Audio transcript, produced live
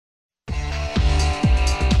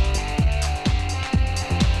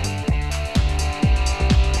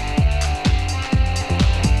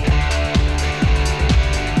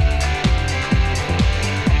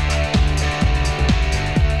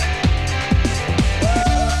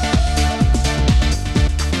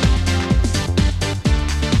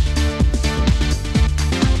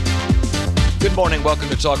morning. Welcome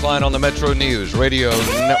to Talkline on the Metro News Radio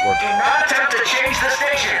Network. Do not attempt to change the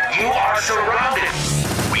station. You are surrounded.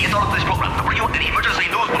 We interrupt this program to bring you an emergency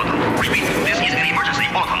news bulletin. Repeat, this is an emergency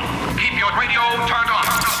bulletin. Keep your radio turned on.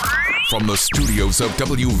 From the studios of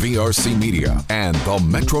WVRC Media and the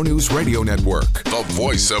Metro News Radio Network, the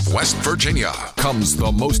voice of West Virginia, comes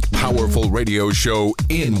the most powerful radio show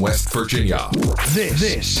in West Virginia.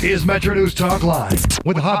 This is Metro News Talkline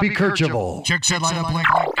with Hoppy Kercheval. Check set line up, link.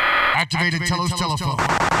 Activated Telos telephone.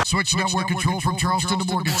 Switch network control from Charleston to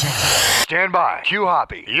Morgantown. Stand by. Q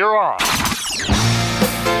Hoppy. You're on.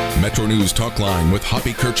 Metro News Talkline with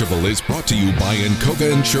Hoppy Kercheval is brought to you by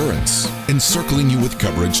Encova Insurance, encircling you with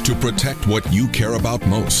coverage to protect what you care about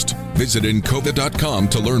most. Visit Encova.com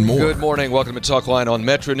to learn more. Good morning. Welcome to Talkline on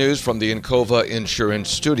Metro News from the Encova Insurance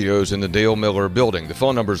Studios in the Dale Miller Building. The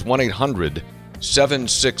phone number is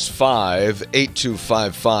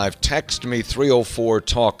 1-800-765-8255. Text me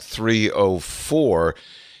 304-TALK-304.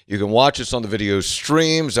 You can watch us on the video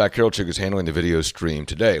stream. Zach Carolchuk is handling the video stream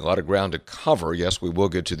today. A lot of ground to cover. Yes, we will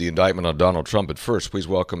get to the indictment on Donald Trump. But first, please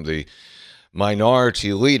welcome the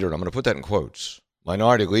minority leader, and I'm going to put that in quotes,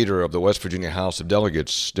 minority leader of the West Virginia House of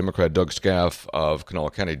Delegates, Democrat Doug Scaff of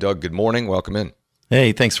Kanawha County. Doug, good morning. Welcome in.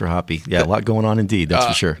 Hey, thanks for Hoppy. Yeah, a lot going on indeed, that's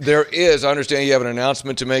for sure. There is. I understand you have an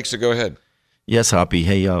announcement to make, so go ahead. Yes, Hoppy.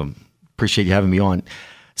 Hey, appreciate you having me on.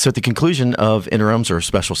 So at the conclusion of interims or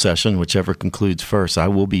special session, whichever concludes first, I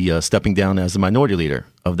will be stepping down as the minority leader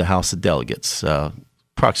of the House of Delegates,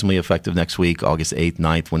 approximately effective next week, August 8th,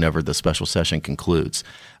 9th, whenever the special session concludes.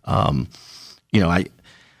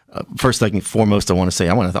 First and foremost, I want to say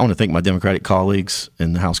I want to thank my Democratic colleagues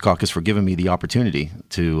in the House caucus for giving me the opportunity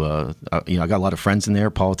to, I got a lot of friends in there,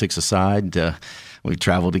 politics aside. We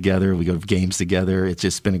travel together, we go to games together. It's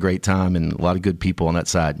just been a great time and a lot of good people on that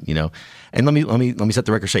side, And let me set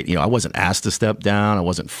the record straight. I wasn't asked to step down. I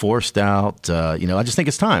wasn't forced out. I just think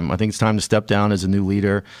it's time. I think it's time to step down as a new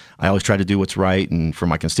leader. I always try to do what's right and for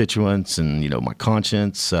my constituents and my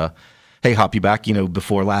conscience. Hey, Hoppy, back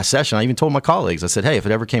before last session, I even told my colleagues. I said, hey, if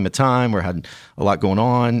it ever came a time where I had a lot going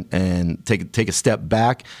on and take a step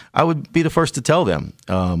back, I would be the first to tell them.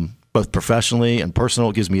 Both professionally and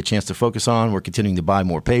personal, it gives me a chance to focus on. We're continuing to buy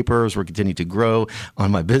more papers. We're continuing to grow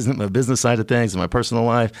on my business side of things and my personal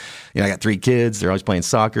life. I got 3 kids. They're always playing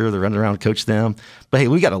soccer. They're running around, coach them. But hey,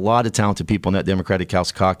 we got a lot of talented people in that Democratic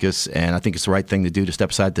House caucus, and I think it's the right thing to do to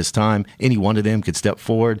step aside this time. Any one of them could step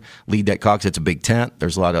forward, lead that caucus. It's a big tent.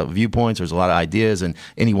 There's a lot of viewpoints. There's a lot of ideas, and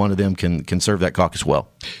any one of them can serve that caucus well.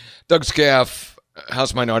 Doug Scaff,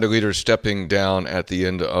 House Minority Leader, stepping down at the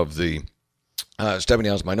end of the stepping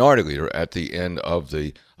down as minority leader at the end of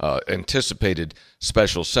the anticipated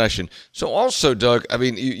special session. So also, Doug,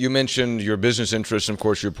 you mentioned your business interests, and of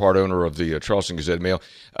course you're part owner of the Charleston Gazette-Mail.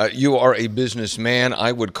 You are a businessman.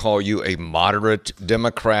 I would call you a moderate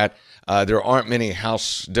Democrat. There aren't many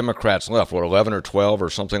House Democrats left, 11 or 12 or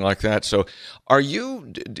something like that. So do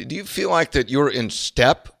you feel like that you're in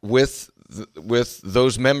step with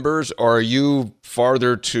those members, or are you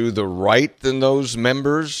farther to the right than those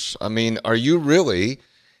members? Are you really,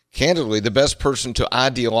 candidly, the best person to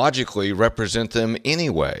ideologically represent them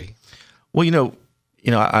anyway? Well,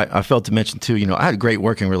 I felt to mention too, I had a great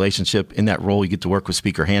working relationship in that role. You get to work with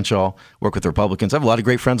Speaker Hanshaw, work with Republicans. I have a lot of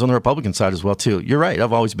great friends on the Republican side as well too. You're right.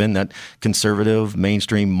 I've always been that conservative,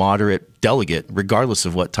 mainstream, moderate delegate, regardless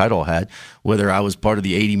of what title I had, whether I was part of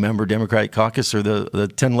the 80-member Democratic caucus or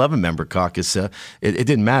the 10, 11-member caucus. It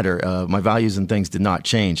didn't matter. My values and things did not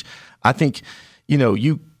change. I think,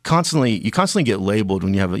 you constantly get labeled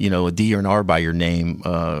when you have a D or an R by your name,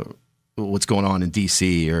 what's going on in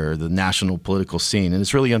D.C. or the national political scene. And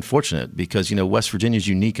it's really unfortunate because, West Virginia is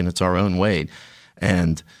unique in its our own way.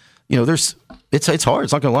 And, it's hard.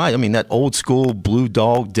 It's not going to lie. That old school blue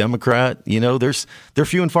dog Democrat, they're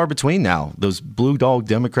few and far between now. Those blue dog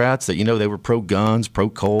Democrats that, they were pro-guns,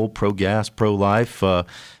 pro-coal, pro-gas, pro-life,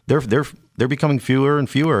 they're becoming fewer and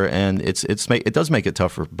fewer, and it does make it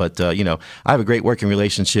tougher. But I have a great working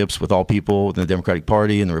relationships with all people in the Democratic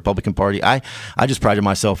Party and the Republican Party. I just prided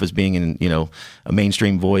myself as being a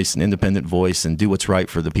mainstream voice, an independent voice, and do what's right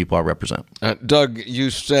for the people I represent. Doug, you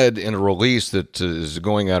said in a release that is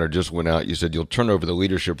going out or just went out, you said you'll turn over the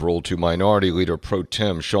leadership role to Minority Leader Pro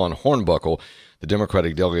Tem Sean Hornbuckle, the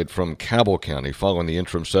Democratic delegate from Cabell County, following the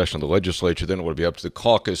interim session of the legislature. Then it would be up to the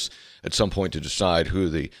caucus at some point to decide who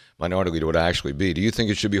the minority leader would actually be. Do you think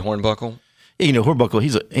it should be Hornbuckle? Yeah, Hornbuckle,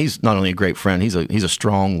 he's not only a great friend, he's a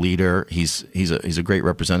strong leader. He's a great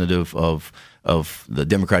representative of of the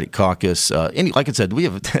Democratic caucus. Like I said, we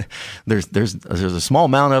have there's a small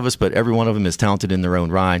amount of us, but every one of them is talented in their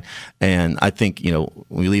own right. And I think if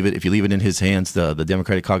you leave it in his hands, the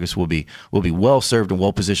Democratic caucus will be well served and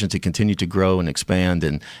well positioned to continue to grow and expand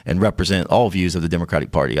and represent all views of the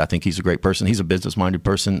Democratic Party. I think he's a great person. He's a business minded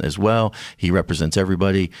person as well. He represents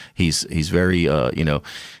everybody. He's very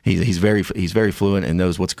he's very fluent and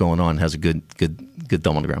knows what's going on. Has a good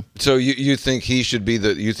thumb on the ground. So you think he should be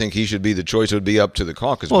the choice? It would be up to the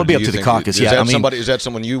caucus. Well, it'd be up to the caucus. Is that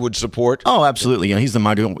someone you would support? Oh, absolutely. He's the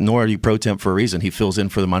minority pro temp for a reason. He fills in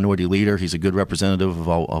for the minority leader. He's a good representative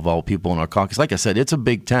of all people in our caucus. Like I said, it's a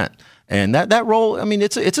big tent. And that role,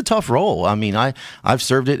 it's a tough role. I've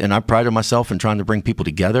served it, and I prided myself in trying to bring people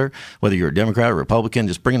together, whether you're a Democrat or Republican,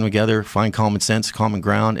 just bring them together, find common sense, common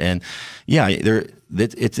ground. And, yeah,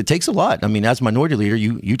 it takes a lot. As minority leader,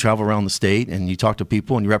 you travel around the state, and you talk to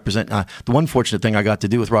people, and you represent. The one fortunate thing I got to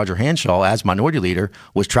do with Roger Hanshaw as minority leader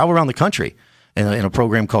was travel around the country in a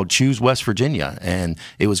program called Choose West Virginia. And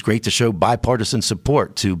it was great to show bipartisan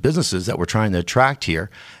support to businesses that we're trying to attract here.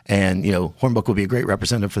 And, Hornbook will be a great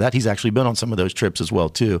representative for that. He's actually been on some of those trips as well,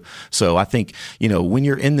 too. So I think, when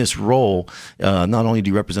you're in this role, not only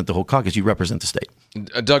do you represent the whole caucus, you represent the state.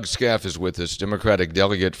 Doug Scaff is with us, Democratic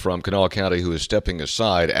delegate from Kanawha County, who is stepping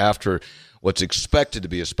aside after what's expected to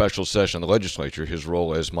be a special session in the legislature, his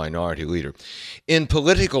role as minority leader. In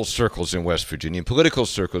political circles in West Virginia,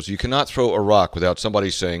 you cannot throw a rock without somebody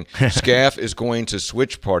saying Scaff is going to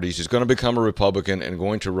switch parties, he's going to become a Republican and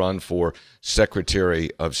going to run for Secretary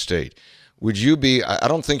of State. Would you be, I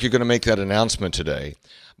don't think you're going to make that announcement today,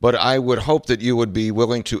 but I would hope that you would be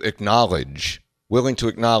willing to acknowledge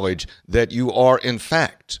that you are, in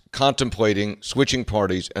fact, contemplating switching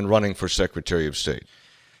parties and running for Secretary of State.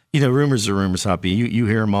 Rumors are rumors, Hoppy. You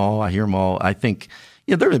hear them all. I hear them all. I think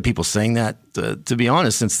there have been people saying that, to be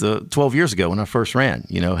honest, since the 12 years ago when I first ran.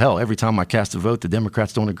 Hell, every time I cast a vote the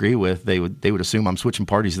Democrats don't agree with, they would assume I'm switching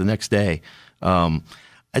parties the next day.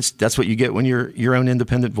 That's what you get when you're your own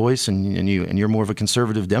independent voice and you're more of a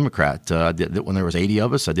conservative Democrat. I did it when there was 80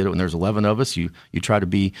 of us. I did it when there was 11 of us. You try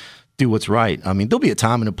to do what's right. There'll be a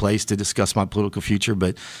time and a place to discuss my political future,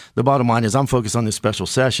 but the bottom line is I'm focused on this special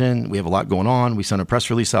session. We have a lot going on. We sent a press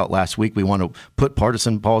release out last week. We want to put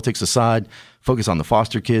partisan politics aside, focus on the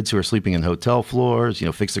foster kids who are sleeping in hotel floors,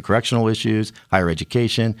 fix the correctional issues, higher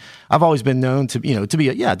education. I've always been known to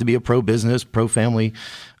be a pro-business, pro-family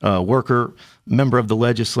worker, member of the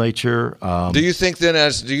legislature. Do you think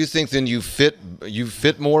then you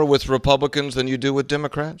fit more with Republicans than you do with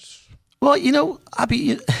Democrats? Well,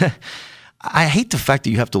 I hate the fact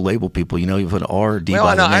that you have to label people. You put an R or D. Well,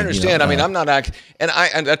 by the name, I understand. I'm not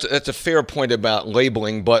and that's a fair point about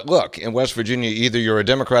labeling. But look, in West Virginia, either you're a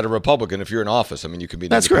Democrat or Republican if you're in office. You could be.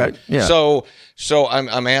 That's correct. Yeah. So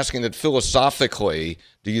I'm asking that philosophically,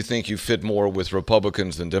 do you think you fit more with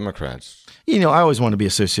Republicans than Democrats? I always want to be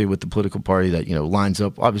associated with the political party that lines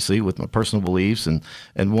up obviously with my personal beliefs and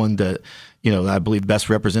one that I believe best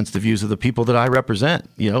represents the views of the people that I represent.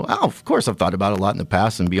 Of course I've thought about it a lot in the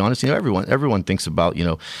past, and to be honest, everyone thinks about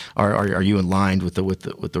are you in line with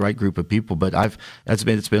the right group of people? But it's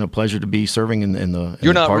been a pleasure to be serving in the.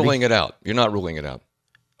 You're not party. ruling it out. You're not ruling it out.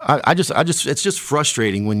 I just it's just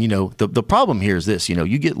frustrating when the problem here is this.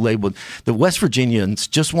 You get labeled. The West Virginians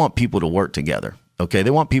just want people to work together. Okay,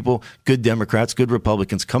 they want people, good Democrats, good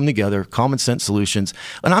Republicans, come together, common sense solutions.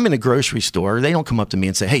 And I'm in a grocery store. They don't come up to me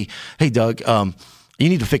and say, hey, Doug, you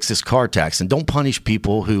need to fix this car tax and don't punish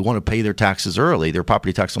people who want to pay their taxes early, their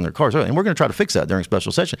property tax on their cars early. And we're going to try to fix that during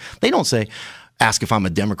special session. They don't ask if I'm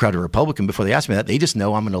a Democrat or Republican before they ask me that. They just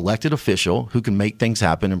know I'm an elected official who can make things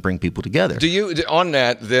happen and bring people together. On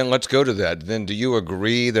that, then let's go to that. Then do you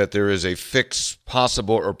agree that there is a fix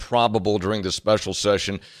possible or probable during the special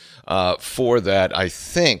session for that, I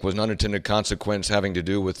think, was an unintended consequence having to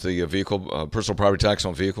do with the vehicle personal property tax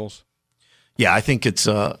on vehicles? Yeah, I think there's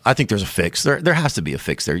a fix. There has to be a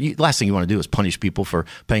fix there. Last thing you want to do is punish people for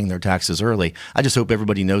paying their taxes early. I just hope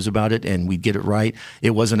everybody knows about it and we get it right.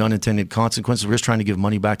 It was an unintended consequence. We're just trying to give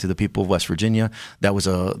money back to the people of West Virginia. That was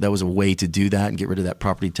a way to do that and get rid of that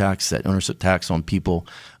property tax, that ownership tax on people.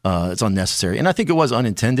 It's unnecessary. And I think it was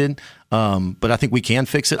unintended, but I think we can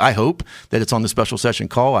fix it. I hope that it's on the special session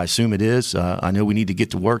call. I assume it is. I know we need to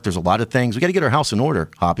get to work. There's a lot of things. We got to get our house in order,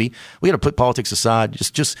 Hoppy. We got to put politics aside.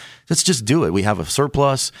 Let's just do it. We have a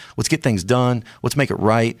surplus. Let's get things done. Let's make it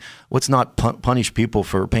right. Let's not punish people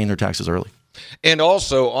for paying their taxes early. And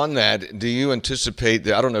also on that, do you anticipate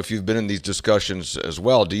that, I don't know if you've been in these discussions as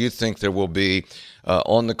well, do you think there will be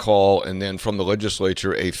on the call and then from the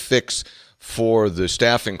legislature a fix for the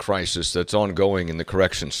staffing crisis that's ongoing in the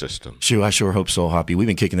correction system? Shoo, I sure hope so, Hoppy. We've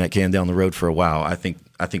been kicking that can down the road for a while. I think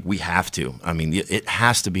we have to. I mean, it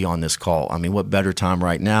has to be on this call. I mean, what better time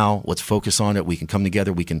right now? Let's focus on it. We can come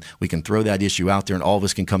together. We can throw that issue out there, and all of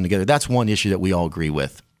us can come together. That's one issue that we all agree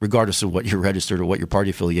with, regardless of what you're registered or what your party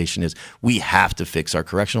affiliation is. We have to fix our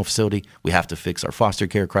correctional facility. We have to fix our foster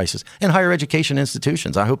care crisis and higher education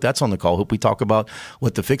institutions. I hope that's on the call. I hope we talk about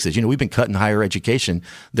what the fix is. We've been cutting higher education,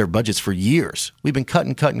 their budgets for years. We've been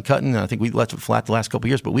cutting. And I think we left it flat the last couple of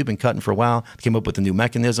years, but we've been cutting for a while, came up with a new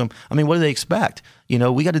mechanism. I mean, what do they expect?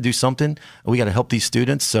 We got to do something. We got to help these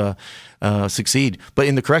students succeed. But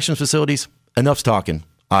in the corrections facilities, enough's talking.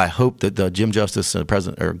 I hope that Jim Justice,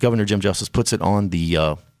 President or Governor Jim Justice, puts it on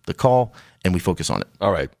the call and we focus on it.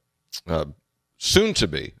 All right. Soon to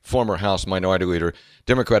be former House Minority Leader,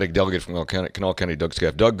 Democratic delegate from Kanawha County, Doug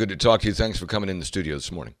Scaff. Doug, good to talk to you. Thanks for coming in the studio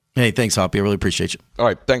this morning. Hey, thanks, Hoppy. I really appreciate you. All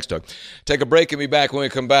right. Thanks, Doug. Take a break and be back when we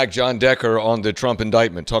come back. John Decker on the Trump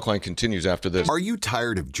indictment. Talkline continues after this. Are you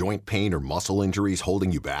tired of joint pain or muscle injuries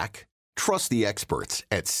holding you back? Trust the experts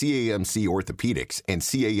at CAMC Orthopedics and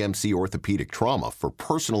CAMC Orthopedic Trauma for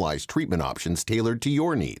personalized treatment options tailored to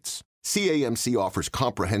your needs. CAMC offers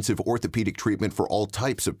comprehensive orthopedic treatment for all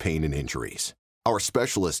types of pain and injuries. Our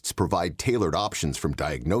specialists provide tailored options from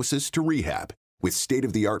diagnosis to rehab, with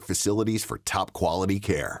state-of-the-art facilities for top-quality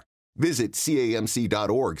care. Visit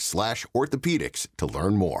camc.org/orthopedics to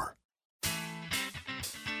learn more.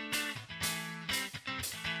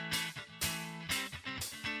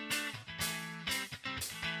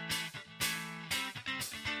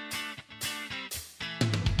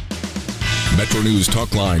 Metro News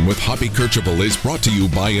Talkline with Hoppy Kercheval is brought to you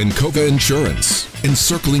by Encova Insurance,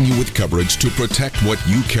 encircling you with coverage to protect what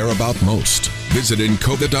you care about most. Visit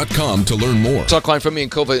Encova.com to learn more. Talkline from the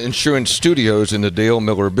Encova Insurance Studios in the Dale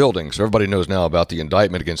Miller Building. So everybody knows now about the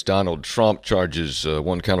indictment against Donald Trump. Charges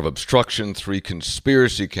 1 count of obstruction, 3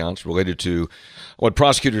 conspiracy counts related to what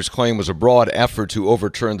prosecutors claim was a broad effort to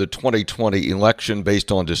overturn the 2020 election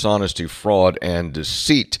based on dishonesty, fraud, and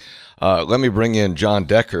deceit. Let me bring in John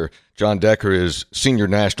Decker. John Decker is senior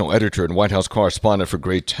national editor and White House correspondent for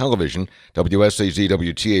Great Television, WSAZ,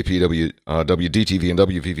 WTAP, WDTV, and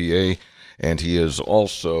WVVA, and he is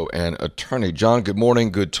also an attorney. John, good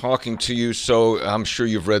morning. Good talking to you. So I'm sure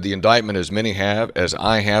you've read the indictment, as many have, as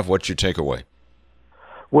I have. What's your takeaway?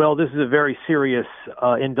 Well, this is a very serious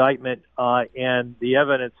indictment, and the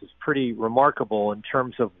evidence is pretty remarkable in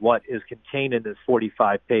terms of what is contained in this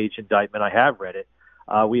 45-page indictment. I have read it.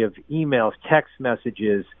 We have emails, text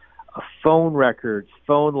messages, phone records,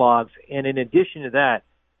 phone logs, and in addition to that,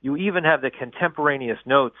 you even have the contemporaneous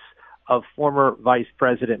notes of former Vice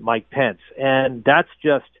President Mike Pence. And that's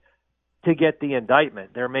just to get the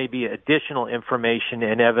indictment. There may be additional information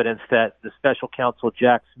and evidence that the special counsel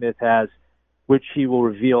Jack Smith has, which he will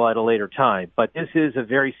reveal at a later time. But this is a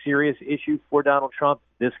very serious issue for Donald Trump.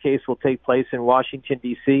 This case will take place in Washington,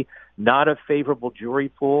 D.C., not a favorable jury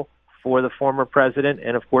pool for the former president,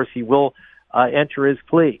 and of course he will enter his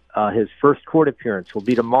plea. His first court appearance will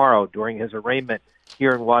be tomorrow during his arraignment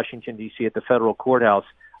here in Washington, D.C. at the federal courthouse,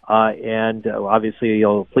 and obviously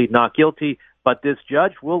he'll plead not guilty, but this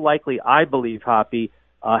judge will likely, I believe, Hoppy,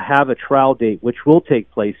 have a trial date which will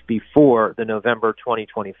take place before the November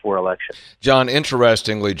 2024 election. John,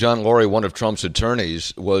 interestingly, John Laurie, one of Trump's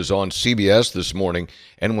attorneys, was on CBS this morning,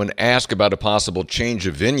 and when asked about a possible change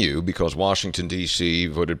of venue, because Washington, D.C.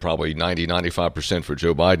 voted probably 90-95% for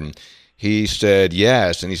Joe Biden, he said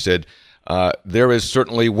yes, and he said, there is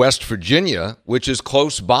certainly West Virginia, which is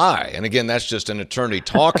close by. And again, that's just an attorney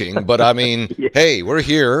talking, but I mean, hey, we're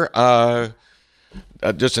here.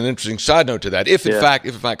 Just an interesting side note to that. If in fact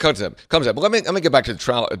comes up. But let me get back to the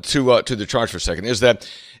trial to the charge for a second. Is that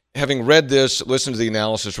having read this, listened to the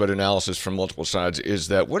analysis, read analysis from multiple sides, is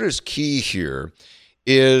that what is key here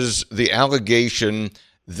is the allegation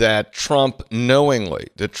that Trump knew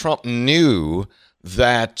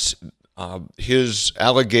that his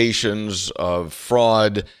allegations of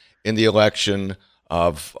fraud in the election,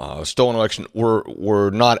 of stolen election,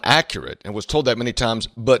 were not accurate, and was told that many times,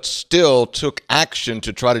 but still took action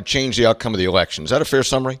to try to change the outcome of the election. Is that a fair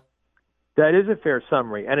summary? That is a fair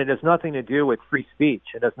summary, and it has nothing to do with free speech.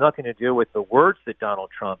 It has nothing to do with the words that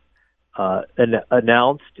Donald Trump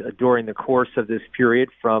announced during the course of this period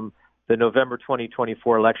from the November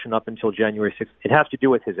 2024 election up until January 6th. It has to do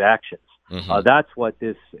with his actions. Mm-hmm. That's what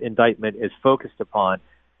this indictment is focused upon.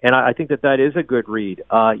 And I think that is a good read.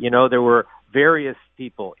 There were various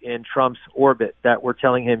people in Trump's orbit that were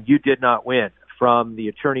telling him, you did not win, from the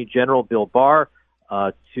Attorney General, Bill Barr,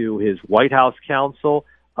 to his White House counsel,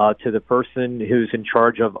 to the person who's in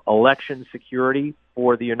charge of election security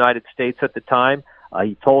for the United States at the time.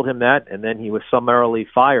 He told him that, and then he was summarily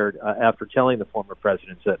fired after telling the former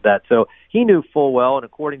president that. So he knew full well, and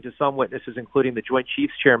according to some witnesses, including the Joint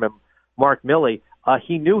Chiefs Chairman, Mark Milley,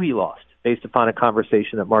 he knew he lost based upon a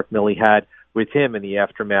conversation that Mark Milley had with him in the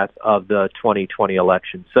aftermath of the 2020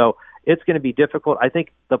 election. So it's going to be difficult. I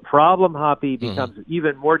think the problem, Hoppy, becomes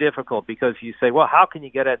even more difficult because you say, well, how can you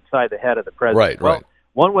get inside the head of the president? Right.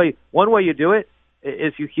 One way you do it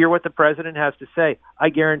is you hear what the president has to say. I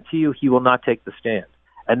guarantee you he will not take the stand.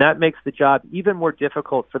 And that makes the job even more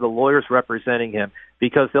difficult for the lawyers representing him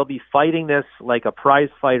because they'll be fighting this like a prize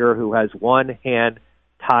fighter who has one hand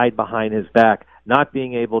tied behind his back, not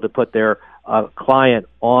being able to put their client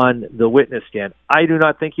on the witness stand. I do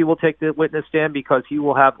not think he will take the witness stand because he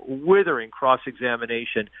will have withering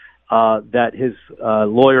cross-examination that his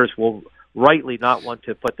lawyers will rightly not want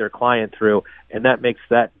to put their client through, and that makes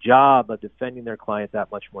that job of defending their client that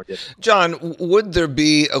much more difficult. John, would there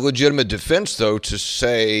be a legitimate defense, though, to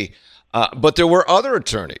say, but there were other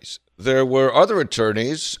attorneys. There were other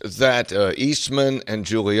attorneys that Eastman and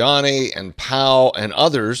Giuliani and Powell and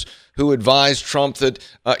others who advised Trump that,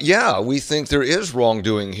 we think there is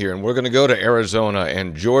wrongdoing here, and we're going to go to Arizona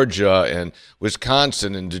and Georgia and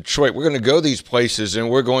Wisconsin and Detroit. We're going to go these places, and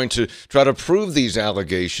we're going to try to prove these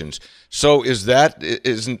allegations. So isn't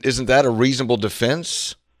that a reasonable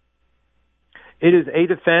defense? It is a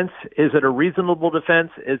defense. Is it a reasonable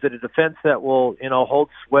defense? Is it a defense that will, hold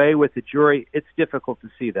sway with the jury? It's difficult to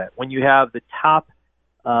see that. When you have the top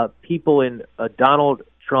people in Donald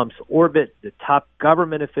Trump's orbit, the top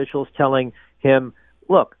government officials telling him,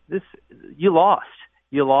 look, you lost,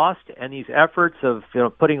 and these efforts of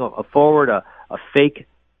putting forward a fake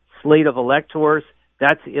slate of electors,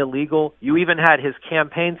 that's illegal. You even had his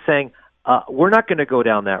campaign saying, we're not going to go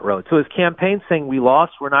down that road. So his campaign saying we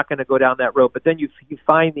lost, we're not going to go down that road. But then you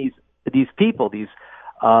find these people, these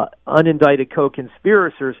unindicted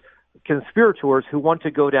co-conspirators who want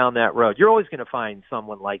to go down that road. You're always going to find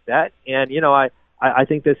someone like that. And, I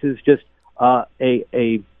think this is just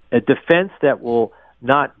a defense that will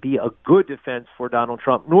not be a good defense for Donald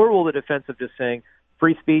Trump, nor will the defense of just saying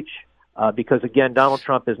free speech, because, again, Donald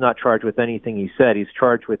Trump is not charged with anything he said. He's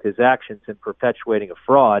charged with his actions in perpetuating a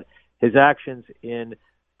fraud, his actions in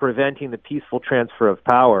preventing the peaceful transfer of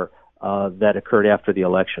power that occurred after the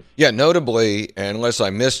election. Yeah, notably, and unless I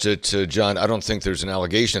missed it, John, I don't think there's an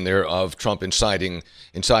allegation there of Trump inciting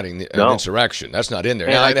an insurrection. That's not in there.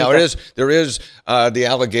 There is the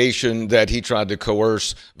allegation that he tried to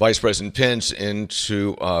coerce Vice President Pence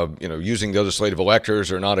into using the other slate of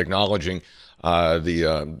electors or not acknowledging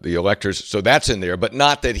the electors. So that's in there, but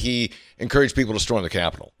not that he encouraged people to storm the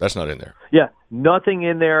Capitol. That's not in there. Yeah, nothing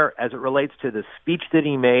in there as it relates to the speech that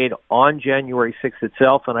he made on January 6th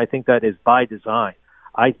itself, and I think that is by design.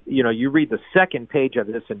 You read the second page of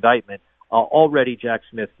this indictment, already Jack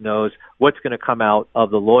Smith knows what's going to come out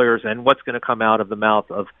of the lawyers and what's going to come out of the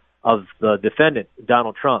mouth of the defendant,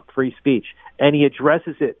 Donald Trump, free speech, and he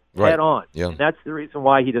addresses it head on. Yeah. And that's the reason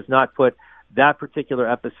why he does not put that particular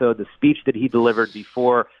episode, the speech that he delivered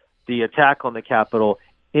before the attack on the Capitol,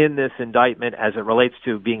 in this indictment as it relates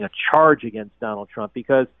to being a charge against Donald Trump,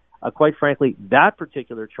 because quite frankly, that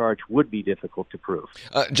particular charge would be difficult to prove.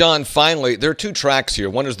 John, finally, there are two tracks here.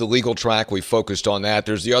 One is the legal track. We focused on that.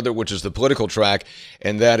 There's the other, which is the political track,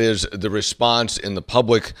 and that is the response in the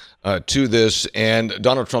public to this. And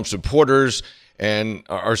Donald Trump supporters and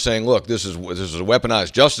are saying, look, this is a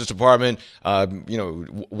weaponized Justice Department.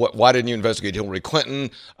 Why didn't you investigate Hillary Clinton?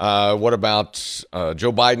 What about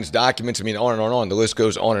Joe Biden's documents? I mean, on and on and on. The list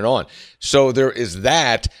goes on and on. So there is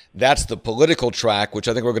that. That's the political track, which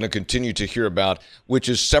I think we're going to continue to hear about, which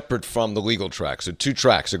is separate from the legal track. So two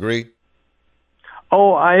tracks, agree?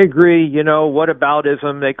 Oh, I agree.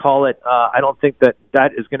 Whataboutism, they call it. I don't think that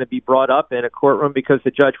is going to be brought up in a courtroom because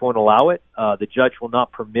the judge won't allow it. The judge will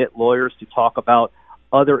not permit lawyers to talk about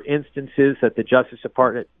other instances that the Justice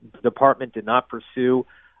Department did not pursue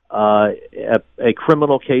a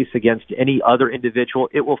criminal case against any other individual.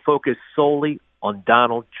 It will focus solely on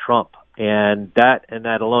Donald Trump and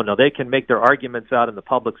that alone. Now, they can make their arguments out in the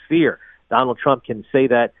public sphere. Donald Trump can say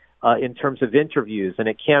that in terms of interviews and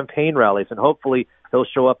at campaign rallies, and hopefully he'll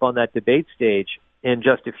show up on that debate stage in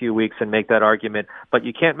just a few weeks and make that argument. But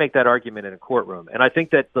you can't make that argument in a courtroom. And I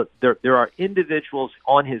think that there are individuals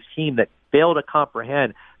on his team that fail to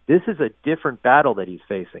comprehend this is a different battle that he's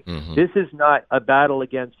facing. Mm-hmm. This is not a battle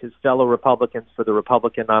against his fellow Republicans for the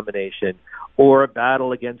Republican nomination or a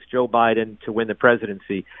battle against Joe Biden to win the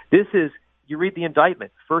presidency. This is, you read the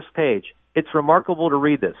indictment, first page. It's remarkable to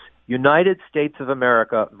read this. United States of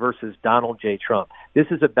America versus Donald J. Trump. This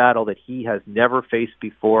is a battle that he has never faced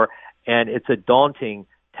before, and it's a daunting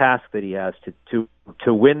task that he has to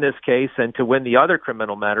win this case and to win the other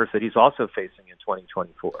criminal matters that he's also facing in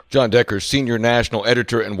 2024. John Decker, senior national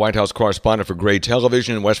editor and White House correspondent for Gray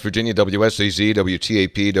Television in West Virginia, WSAZ,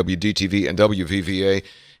 WTAP, WDTV, and WVVA.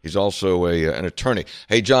 He's also an attorney.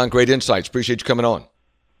 Hey, John, great insights. Appreciate you coming on.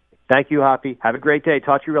 Thank you, Hoppy. Have a great day.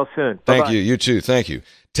 Talk to you real soon. Thank Bye-bye. you. You too. Thank you.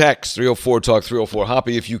 Text 304-TALK-304.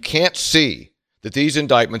 Hoppy, if you can't see that these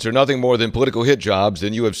indictments are nothing more than political hit jobs,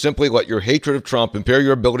 then you have simply let your hatred of Trump impair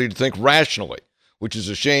your ability to think rationally, which is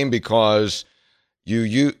a shame because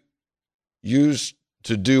you used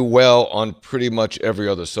to do well on pretty much every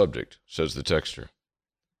other subject, says the texter.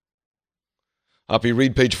 Hoppy,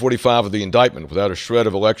 read page 45 of the indictment. Without a shred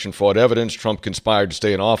of election fraud evidence, Trump conspired to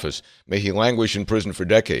stay in office. May he languish in prison for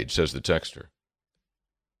decades, says the texter.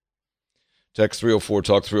 Text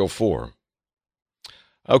 304-TALK-304.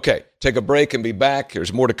 Okay, take a break and be back.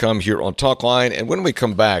 There's more to come here on Talkline. And when we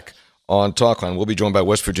come back on Talkline, we'll be joined by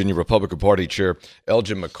West Virginia Republican Party Chair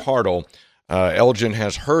Elgin McCardle. Elgin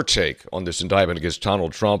has her take on this indictment against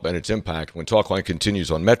Donald Trump and its impact when Talkline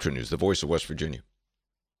continues on Metro News, the voice of West Virginia.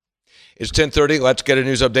 It's 10:30. Let's get a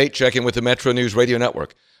news update. Check in with the Metro News Radio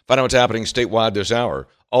Network. Find out what's happening statewide this hour,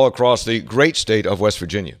 all across the great state of West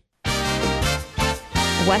Virginia.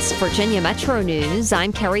 West Virginia Metro News.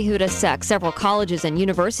 I'm Carrie Hudasek. Several colleges and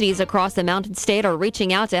universities across the Mountain State are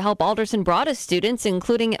reaching out to help Alderson Broaddus students,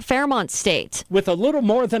 including Fairmont State. With a little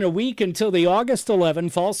more than a week until the August 11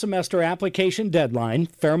 fall semester application deadline,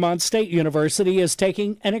 Fairmont State University is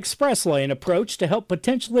taking an express lane approach to help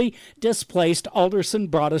potentially displaced Alderson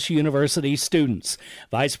Broaddus University students.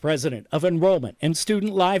 Vice President of Enrollment and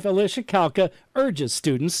Student Life, Alicia Kalka, urges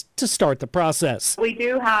students to start the process. We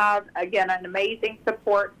do have, again, an amazing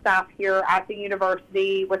support staff here at the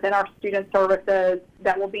university within our student services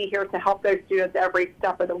that will be here to help those students every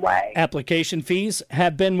step of the way. Application fees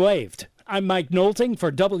have been waived. I'm Mike Knowlting for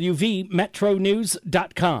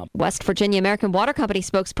WVMetroNews.com. West Virginia American Water Company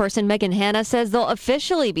spokesperson Megan Hanna says they'll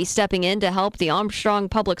officially be stepping in to help the Armstrong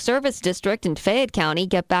Public Service District in Fayette County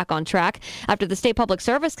get back on track after the State Public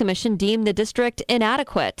Service Commission deemed the district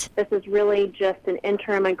inadequate. This is really just an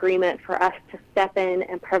interim agreement for us to step in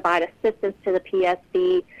and provide assistance to the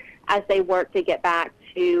PSC as they work to get back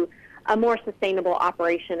to a more sustainable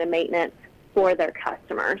operation and maintenance for their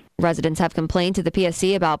customers. Residents have complained to the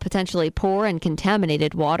PSC about potentially poor and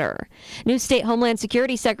contaminated water. New State Homeland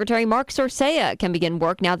Security Secretary Mark Sorcea can begin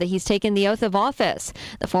work now that he's taken the oath of office.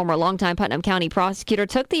 The former longtime Putnam County prosecutor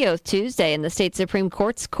took the oath Tuesday in the state Supreme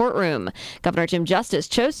Court's courtroom. Governor Jim Justice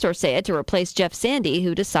chose Sorcea to replace Jeff Sandy,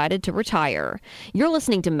 who decided to retire. You're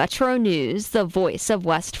listening to Metro News, the voice of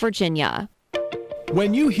West Virginia.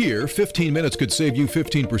 When you hear 15 minutes could save you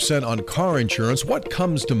 15% on car insurance, what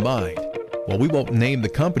comes to mind? Well, we won't name the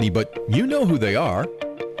company, but you know who they are.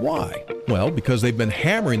 Why? Well, because they've been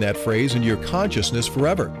hammering that phrase into your consciousness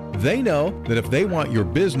forever. They know that if they want your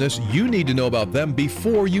business, you need to know about them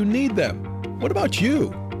before you need them. What about you?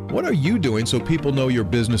 What are you doing so people know your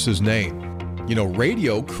business's name? You know,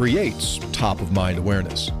 radio creates top-of-mind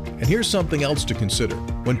awareness. And here's something else to consider.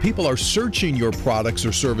 When people are searching your products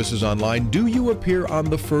or services online, do you appear on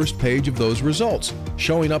the first page of those results?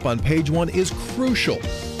 Showing up on page one is crucial.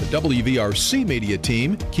 The WVRC media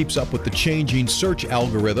team keeps up with the changing search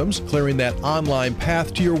algorithms, clearing that online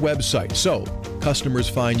path to your website, so customers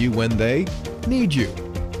find you when they need you.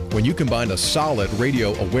 When you combine a solid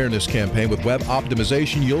radio awareness campaign with web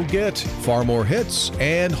optimization, you'll get far more hits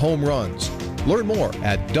and home runs. Learn more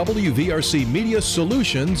at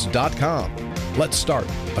WVRCMediasolutions.com. Let's start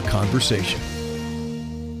a conversation.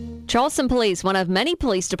 Charleston Police, one of many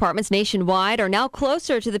police departments nationwide, are now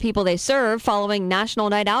closer to the people they serve following National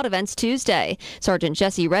Night Out events Tuesday. Sergeant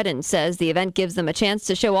Jesse Redden says the event gives them a chance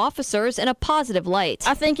to show officers in a positive light.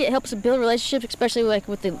 I think it helps build relationships, especially like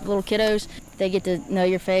with the little kiddos. They get to know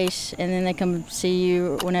your face, and then they come see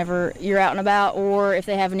you whenever you're out and about, or if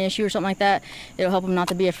they have an issue or something like that, it'll help them not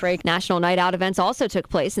to be afraid. National Night Out events also took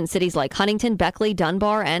place in cities like Huntington, Beckley,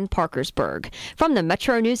 Dunbar, and Parkersburg. From the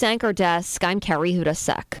Metro News Anchor Desk, I'm Carrie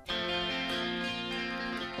Hudasek.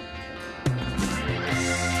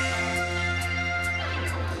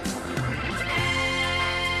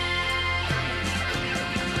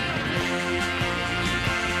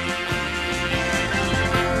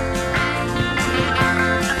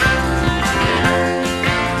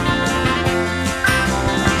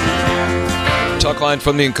 Talkline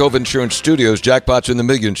from the Encova Insurance Studios. Jackpots in the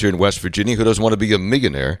millions here in West Virginia. Who doesn't want to be a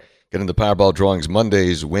millionaire? Get into Powerball drawings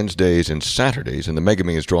Mondays, Wednesdays, and Saturdays, and the Mega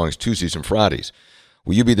Millions drawings Tuesdays and Fridays.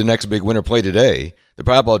 Will you be the next big winner? Play today. The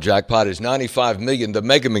Powerball jackpot is $95 million. The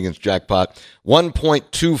Mega Millions jackpot,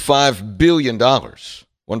 $1.25 billion.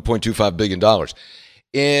 $1.25 billion.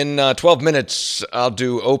 In 12 minutes, I'll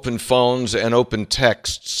do open phones and open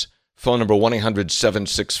texts. Phone number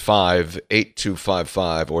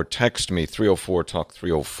 1-800-765-8255 or text me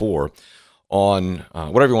 304-TALK-304 on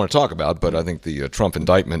whatever you want to talk about, but I think the Trump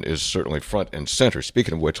indictment is certainly front and center.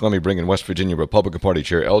 Speaking of which, let me bring in West Virginia Republican Party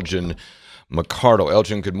Chair Elgin McArdle.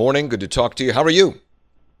 Elgin, good morning. Good to talk to you. How are you?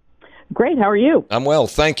 Great. How are you? I'm well,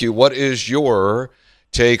 thank you. What is your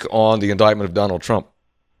take on the indictment of Donald Trump?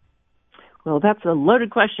 Well, that's a loaded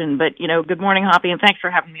question, but, good morning, Hoppy, and thanks for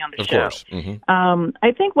having me on the show. Of course. Mm-hmm.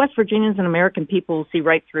 I think West Virginians and American people see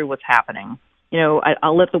right through what's happening.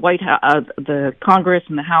 I'll let the White House, the Congress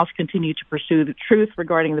and the House continue to pursue the truth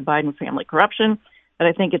regarding the Biden family corruption, but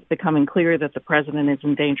I think it's becoming clear that the president is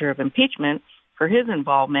in danger of impeachment for his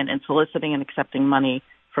involvement in soliciting and accepting money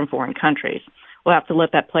from foreign countries. We'll have to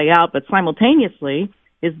let that play out, but simultaneously,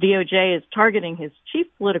 his DOJ is targeting his chief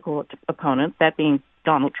political opponent, that being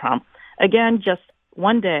Donald Trump, again, just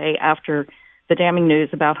one day after the damning news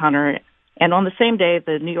about Hunter. And on the same day,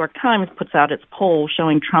 the New York Times puts out its poll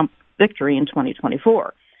showing Trump's victory in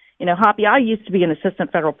 2024. Hoppy, I used to be an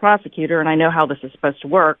assistant federal prosecutor, and I know how this is supposed to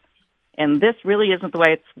work. And this really isn't the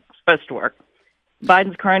way it's supposed to work.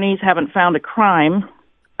 Biden's cronies haven't found a crime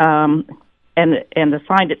and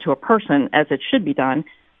assigned it to a person as it should be done.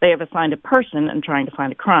 They have assigned a person and trying to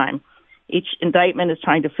find a crime. Each indictment is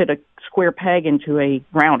trying to fit a square peg into a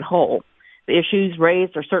round hole. The issues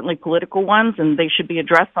raised are certainly political ones, and they should be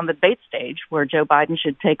addressed on the debate stage, where Joe Biden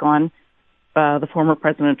should take on the former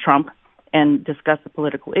President Trump and discuss the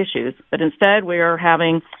political issues. But instead, we are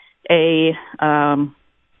having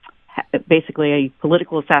basically a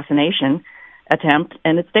political assassination attempt,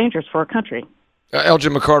 and it's dangerous for our country.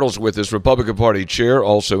 Elgin McArdle's with us, Republican Party chair,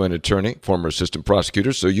 also an attorney, former assistant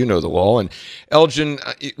prosecutor, so you know the law. And Elgin,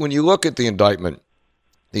 when you look at the indictment,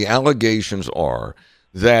 the allegations are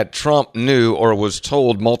that Trump knew or was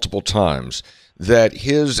told multiple times that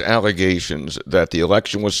his allegations that the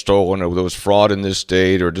election was stolen or there was fraud in this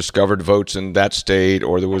state or discovered votes in that state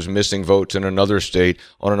or there was missing votes in another state,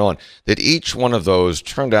 on and on, that each one of those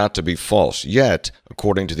turned out to be false. Yet,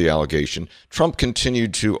 according to the allegation, Trump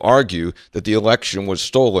continued to argue that the election was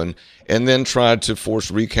stolen and then tried to force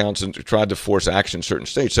recounts and tried to force action in certain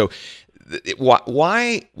states. So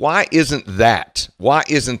why isn't that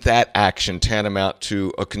action tantamount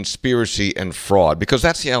to a conspiracy and fraud? Because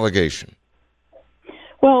that's the allegation.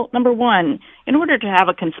 Well, number one, in order to have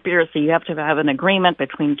a conspiracy, you have to have an agreement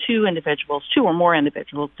between two or more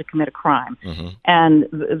individuals to commit a crime. Mm-hmm. And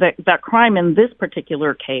that crime in this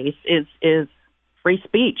particular case is free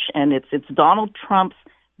speech, and it's Donald Trump's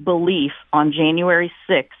belief on January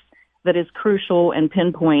 6th that is crucial and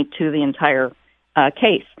pinpoint to the entire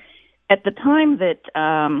case. At the time that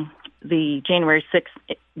the January 6th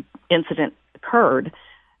incident occurred,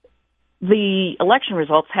 the election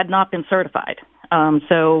results had not been certified.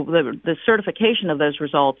 So the certification of those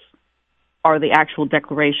results are the actual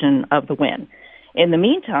declaration of the win. In the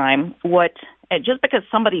meantime, just because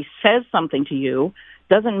somebody says something to you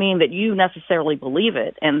doesn't mean that you necessarily believe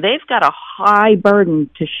it. And they've got a high burden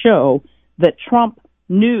to show that Trump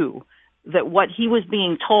knew that what he was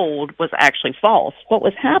being told was actually false. What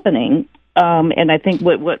was happening, and I think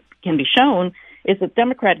what can be shown, is that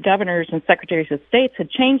Democrat governors and secretaries of states had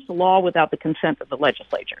changed the law without the consent of the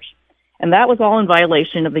legislatures. And that was all in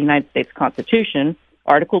violation of the United States Constitution.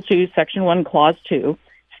 Article 2, Section 1, Clause 2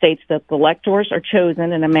 states that the electors are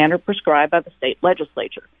chosen in a manner prescribed by the state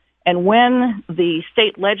legislature. And when the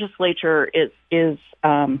state legislature is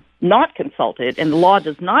not consulted and the law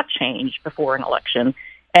does not change before an election,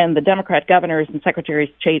 and the Democrat governors and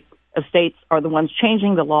secretaries of states are the ones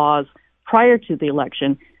changing the laws prior to the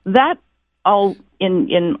election, that all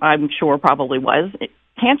I'm sure probably was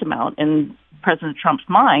tantamount in President Trump's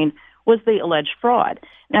mind was the alleged fraud.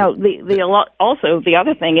 Now, also the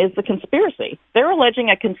other thing is the conspiracy. They're alleging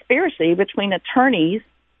a conspiracy between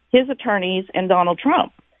his attorneys, and Donald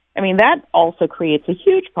Trump. I mean, that also creates a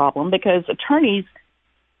huge problem because attorneys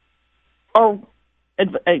are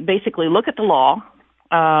basically look at the law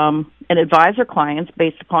and advise their clients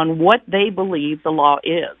based upon what they believe the law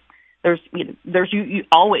is. There's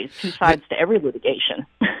always two sides to every litigation.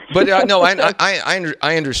 But no,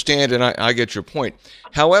 I understand and I get your point.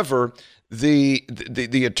 However,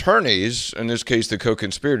 the attorneys, in this case the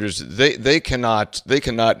co-conspirators, they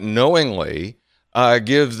cannot knowingly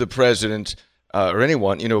give the president or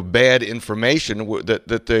anyone bad information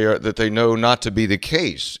that they know not to be the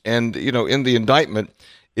case. And in the indictment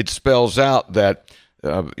it spells out that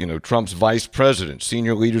Trump's vice president,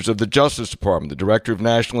 senior leaders of the Justice Department, the Director of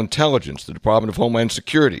National Intelligence, the Department of Homeland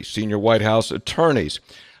Security, senior White House attorneys,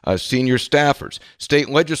 senior staffers, state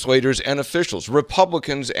legislators and officials,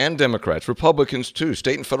 Republicans and Democrats, Republicans too,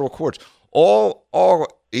 state and federal courts, all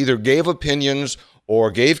either gave opinions or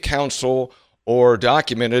gave counsel or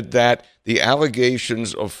documented that the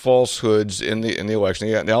allegations of falsehoods in the election,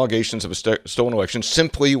 the allegations of a stolen election,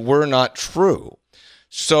 simply were not true.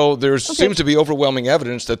 So there seems to be overwhelming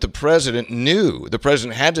evidence that the president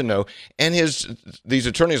had to know, and these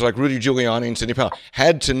attorneys like Rudy Giuliani and Sidney Powell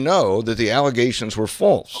had to know that the allegations were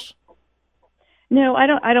false. No, I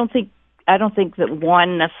don't think that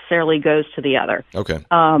one necessarily goes to the other. Okay.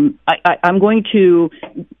 I'm going to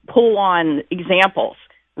pull on examples.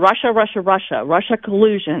 Russia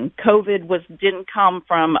collusion. COVID didn't come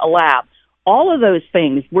from a lab. All of those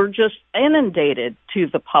things were just inundated to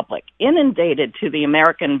the public, inundated to the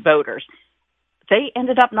American voters. They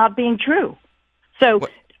ended up not being true. So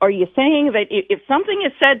are you saying that if something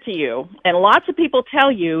is said to you and lots of people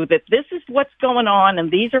tell you that this is what's going on and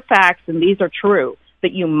these are facts and these are true,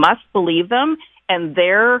 that you must believe them and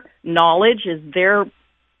their knowledge is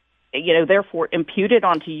therefore imputed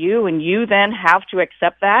onto you and you then have to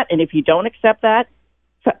accept that? And if you don't accept that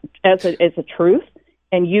as a truth,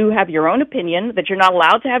 and you have your own opinion, that you're not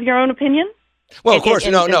allowed to have your own opinion? Well, of course,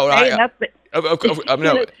 no.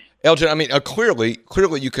 Elgin, I mean, clearly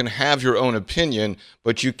you can have your own opinion,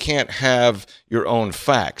 but you can't have your own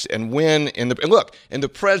facts. And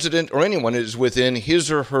the president or anyone is within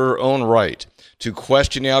his or her own right to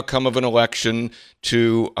question the outcome of an election,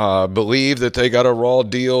 to believe that they got a raw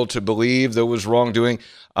deal, to believe there was wrongdoing,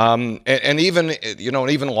 and even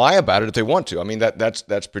lie about it if they want to. I mean,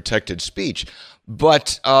 that's protected speech.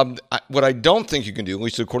 But what I don't think you can do, at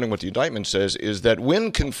least according to what the indictment says, is that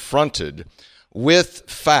when confronted with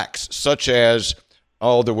facts such as,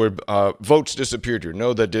 there were votes disappeared here,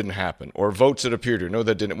 no, that didn't happen, or votes that appeared here, no,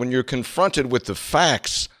 that didn't. When you're confronted with the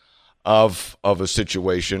facts of a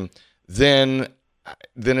situation, then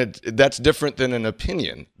that's different than an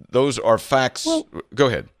opinion. Those are facts. Well, go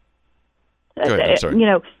ahead. I'm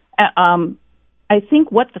sorry. I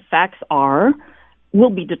think what the facts are will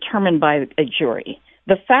be determined by a jury.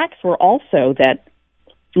 The facts were also that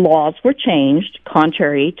laws were changed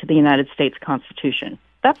contrary to the United States Constitution.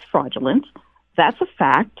 That's fraudulent. That's a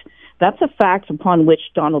fact. That's a fact upon which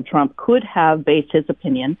Donald Trump could have based his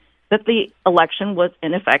opinion that the election was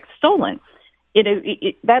in effect stolen.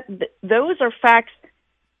 Those are facts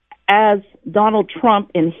as Donald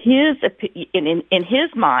Trump, in his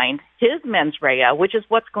mind, his mens rea, which is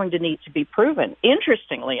what's going to need to be proven.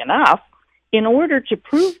 Interestingly enough, in order to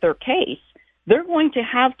prove their case, they're going to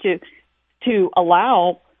have to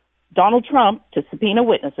allow Donald Trump to subpoena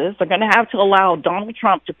witnesses. They're going to have to allow Donald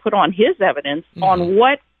Trump to put on his evidence on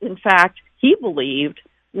what, in fact, he believed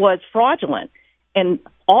was fraudulent. And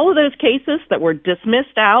all of those cases that were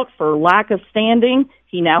dismissed out for lack of standing,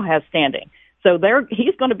 he now has standing. So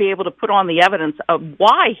he's going to be able to put on the evidence of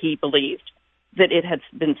why he believed that it had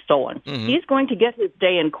been stolen. Mm-hmm. He's going to get his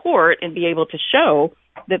day in court and be able to show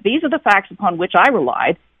that these are the facts upon which I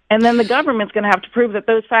relied, and then the government's going to have to prove that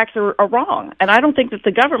those facts are wrong. And I don't think that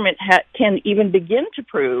the government can even begin to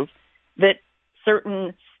prove that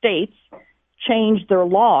certain states changed their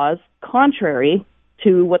laws contrary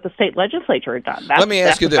to what the state legislature had done. Let me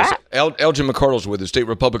ask you this. Elgin McCardle's with the State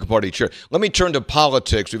Republican Party chair. Let me turn to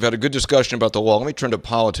politics. We've had a good discussion about the law. Let me turn to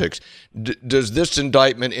politics. Does this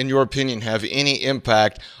indictment, in your opinion, have any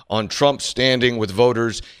impact on Trump's standing with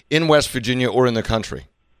voters in West Virginia or in the country?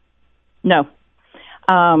 No.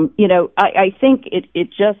 I think it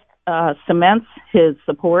just cements his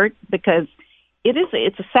support, because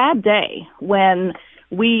it's a sad day when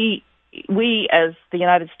we as the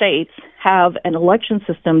United States have an election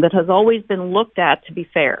system that has always been looked at to be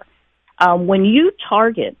fair. When you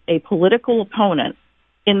target a political opponent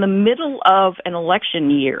in the middle of an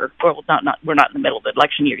election year, we're not in the middle of the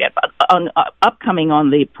election year yet, but upcoming on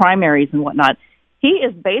the primaries and whatnot, he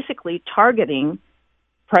is basically targeting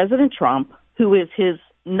President Trump, who is his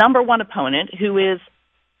number one opponent, who is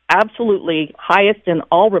absolutely highest in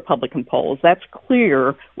all Republican polls. That's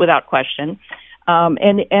clear without question.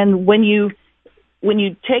 And when you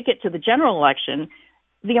take it to the general election,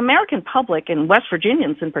 the American public, and West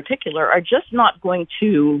Virginians in particular, are just not going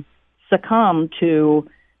to succumb to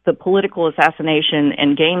the political assassination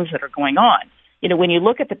and games that are going on. When you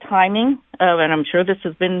look at the timing of, and I'm sure this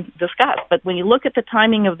has been discussed, but when you look at the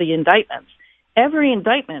timing of the indictments, every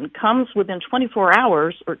indictment comes within 24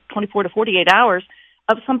 hours or 24 to 48 hours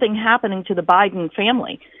of something happening to the Biden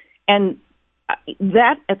family. And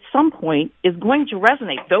that at some point is going to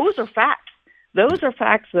resonate. Those are facts. those are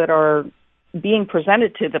facts that are being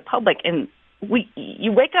presented to the public. And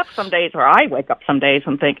you wake up some days, or I wake up some days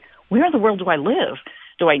and think, where in the world do I live?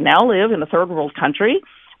 Do I now live in a third world country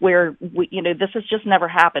where this has just never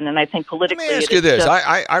happened? And I think politically, let me ask you this: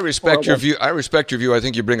 I respect your view. I respect your view. I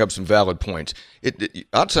think you bring up some valid points.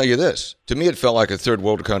 I'll tell you this: to me, it felt like a third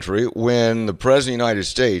world country when the president of the United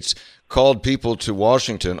States called people to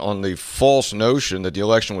Washington on the false notion that the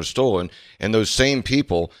election was stolen, and those same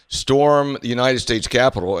people storm the United States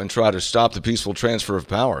Capitol and try to stop the peaceful transfer of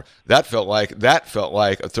power. That felt like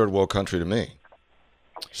a third world country to me.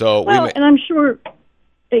 So, and I'm sure,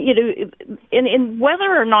 in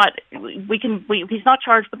whether or not he's not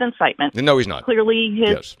charged with incitement. No, he's not. Clearly,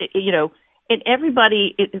 and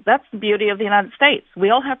everybody, that's the beauty of the United States. We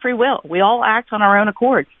all have free will. We all act on our own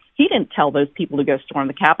accord. He didn't tell those people to go storm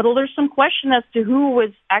the Capitol. There's some question as to who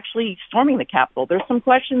was actually storming the Capitol. There's some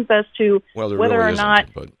questions as to whether really or not.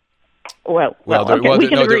 But... we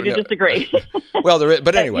can agree to disagree.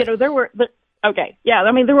 But anyway, there were. Okay, yeah.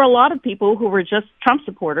 I mean, there were a lot of people who were just Trump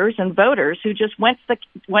supporters and voters who just went to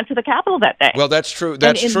the Capitol that day. Well, that's true.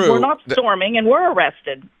 That's and true. We're not storming, and we're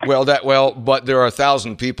arrested. But there are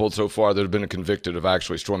 1,000 people so far that have been convicted of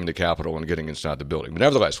actually storming the Capitol and getting inside the building. But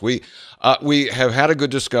nevertheless, we have had a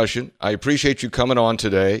good discussion. I appreciate you coming on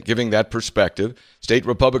today, giving that perspective. State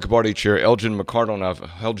Republican Party Chair Elgin McCardle, and I've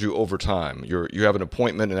held you over time. You have an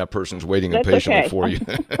appointment, and that person's waiting impatiently for you.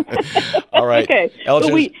 All right, okay.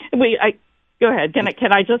 Elgin. Go ahead. Can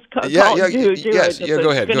I just go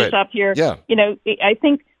ahead. Finish up here? Yeah. I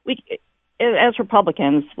think as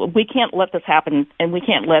Republicans, we can't let this happen, and we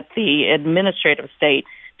can't let the administrative state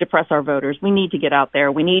depress our voters. We need to get out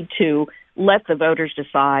there. We need to let the voters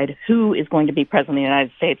decide who is going to be president of the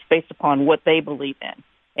United States based upon what they believe in.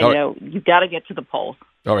 And, you've got to get to the polls.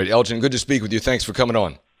 All right, Elgin, good to speak with you. Thanks for coming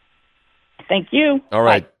on. Thank you. All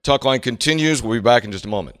right, Talkline continues. We'll be back in just a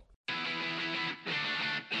moment.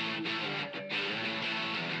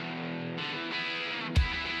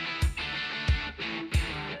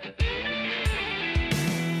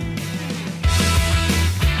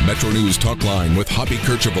 Metro News Talkline with Hoppy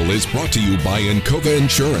Kercheval is brought to you by Encova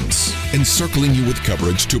Insurance, encircling you with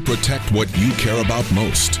coverage to protect what you care about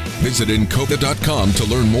most. Visit Encova.com to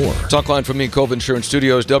learn more. Talkline from Encova Insurance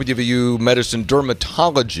Studios. WVU Medicine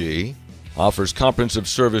Dermatology offers comprehensive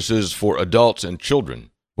services for adults and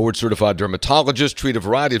children. Board-certified dermatologists treat a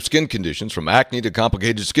variety of skin conditions from acne to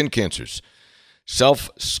complicated skin cancers.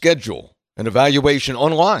 Self-schedule an evaluation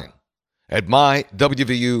online at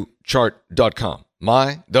mywvuchart.com.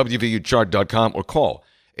 mywvuchart.com or call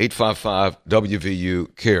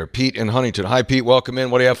 855-WVU-CARE. Pete in Huntington. Hi, Pete. Welcome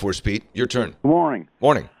in. What do you have for us, Pete? Your turn. Good morning.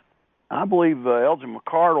 Morning. I believe Elgin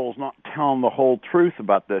McCardle's not telling the whole truth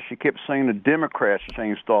about this. She kept saying the Democrats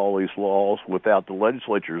changed all these laws without the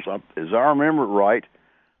legislatures. As I remember it right,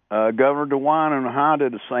 Governor DeWine in Ohio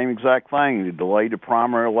did the same exact thing. He delayed the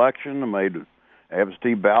primary election and made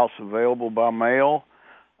absentee ballots available by mail.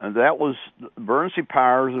 And that was the emergency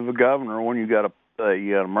powers of a governor when you got an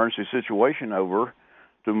emergency situation over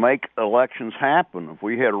to make elections happen. If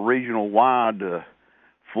we had a regional-wide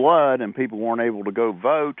flood and people weren't able to go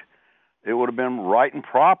vote, it would have been right and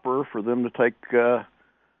proper for them to take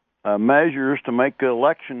measures to make the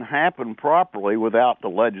election happen properly without the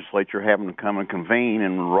legislature having to come and convene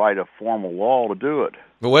and write a formal law to do it.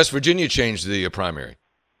 But West Virginia changed the primary.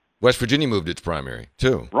 West Virginia moved its primary,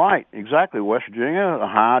 too. Right, exactly. West Virginia,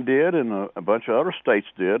 Ohio did, and a bunch of other states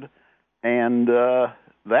did. And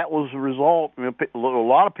that was the result. I mean, a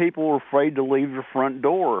lot of people were afraid to leave their front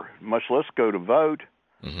door, much less go to vote.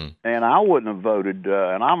 Mm-hmm. And I wouldn't have voted.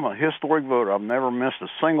 And I'm a historic voter. I've never missed a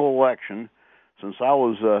single election since I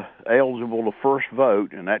was eligible to first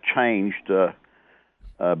vote, and that changed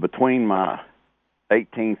between my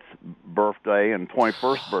 18th birthday and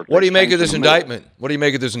 21st birthday. What do you make of this indictment? What do you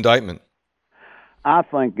make of this indictment? I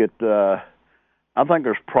think there's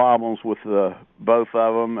problems with both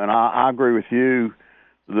of them, and I agree with you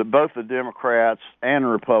that both the Democrats and the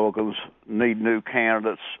Republicans need new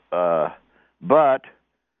candidates, but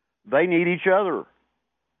they need each other.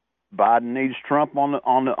 Biden needs Trump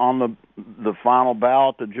on the final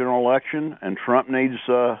ballot, the general election, and Trump needs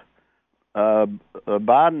Biden on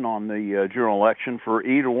the general election for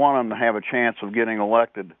either one of them to have a chance of getting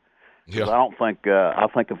elected. Yeah. I don't think. I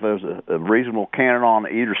think if there's a reasonable candidate on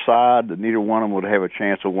either side, that neither one of them would have a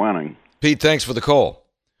chance of winning. Pete, thanks for the call.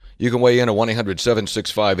 You can weigh in at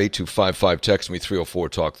 1-800-765-8255. Text me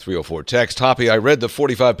 304-TALK, 304-TEXT. Hoppy, I read the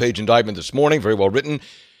 45-page indictment this morning, very well written,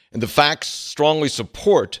 and the facts strongly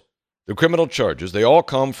support the criminal charges. They all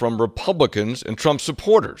come from Republicans and Trump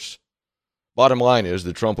supporters. Bottom line is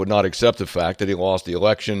that Trump would not accept the fact that he lost the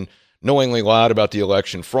election, knowingly lied about the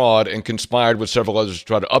election fraud, and conspired with several others to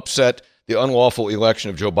try to upset the unlawful election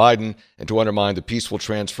of Joe Biden and to undermine the peaceful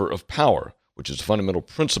transfer of power, which is a fundamental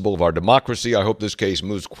principle of our democracy. I hope this case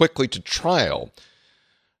moves quickly to trial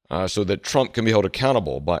so that Trump can be held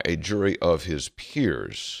accountable by a jury of his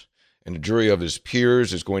peers. And a jury of his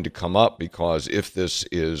peers is going to come up because if this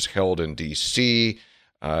is held in D.C.,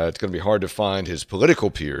 it's going to be hard to find his political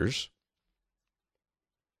peers.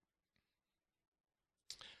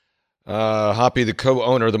 Hoppy, the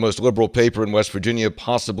co-owner of the most liberal paper in West Virginia,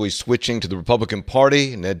 possibly switching to the Republican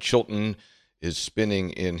Party. Ned Chilton is spinning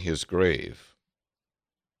in his grave.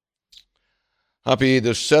 Hoppy,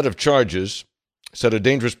 the set of charges set a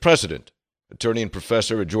dangerous precedent. Attorney and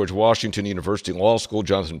professor at George Washington University Law School,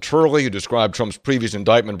 Jonathan Turley, who described Trump's previous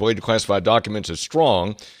indictment related to classified documents as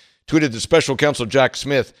strong, tweeted that special counsel Jack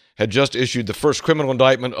Smith had just issued the first criminal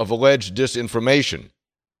indictment of alleged disinformation.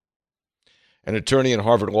 An attorney and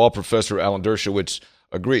Harvard law professor Alan Dershowitz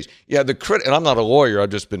agrees. Yeah, and I'm not a lawyer, I've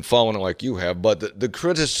just been following it like you have, but the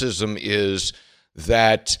criticism is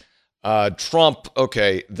that Trump,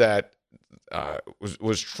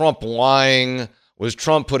 was Trump lying? Was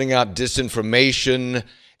Trump putting out disinformation?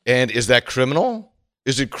 And is that criminal?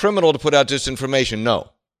 Is it criminal to put out disinformation?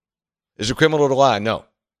 No. Is it criminal to lie? No.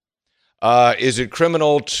 Is it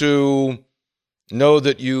criminal to know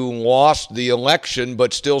that you lost the election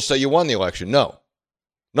but still say you won the election? No.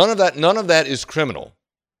 None of that is criminal.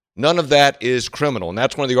 None of that is criminal. And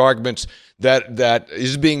that's one of the arguments that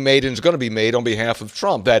is being made and is going to be made on behalf of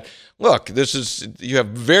Trump. That, look, you have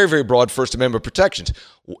very, very broad First Amendment protections.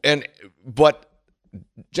 But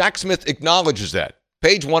Jack Smith acknowledges that.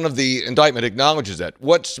 Page 1 of the indictment acknowledges that.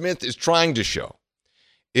 What Smith is trying to show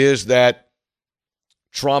is that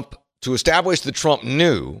Trump, to establish that Trump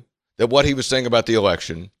knew that what he was saying about the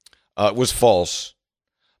election was false,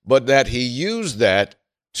 but that he used that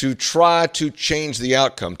to try to change the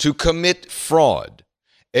outcome, to commit fraud,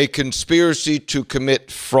 a conspiracy to commit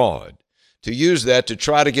fraud, to use that to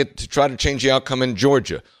try to change the outcome in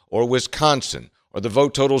Georgia or Wisconsin or the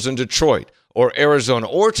vote totals in Detroit or Arizona,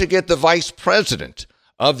 or to get the vice president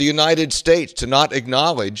of the United States to not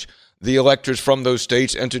acknowledge the electors from those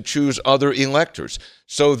states and to choose other electors.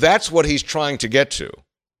 So that's what he's trying to get to,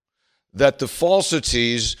 that the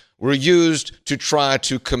falsities were used to try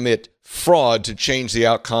to commit fraud to change the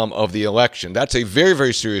outcome of the election. That's a very,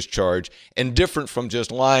 very serious charge and different from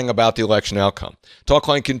just lying about the election outcome.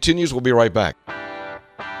 Talkline continues. We'll be right back.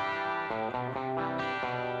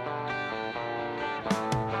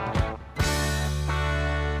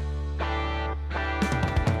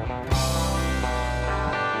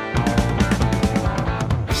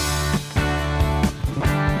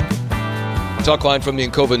 Talkline from the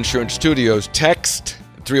Encova Insurance Studios. Text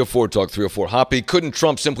 304-TALK 304. Hoppy, couldn't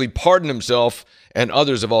Trump simply pardon himself and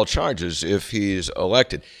others of all charges if he's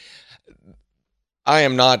elected? I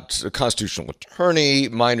am not a constitutional attorney.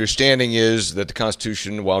 My understanding is that the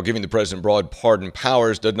Constitution, while giving the president broad pardon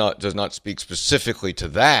powers, does not speak specifically to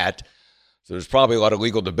that. So there's probably a lot of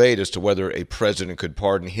legal debate as to whether a president could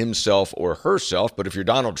pardon himself or herself. But if you're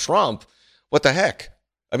Donald Trump, what the heck?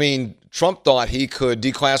 I mean, Trump thought he could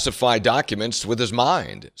declassify documents with his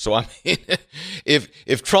mind. So, I mean,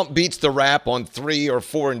 if Trump beats the rap on 3 or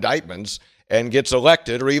 4 indictments and gets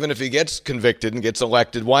elected, or even if he gets convicted and gets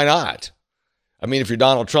elected, why not? I mean, if you're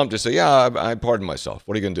Donald Trump, just say, yeah, I pardon myself.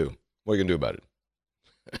 What are you going to do? What are you going to do about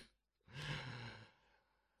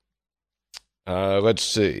it? Let's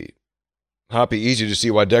see. Hoppy, easy to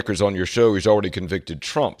see why Decker's on your show. He's already convicted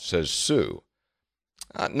Trump, says Sue.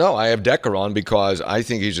 No, I have Decker on because I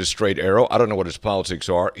think he's a straight arrow. I don't know what his politics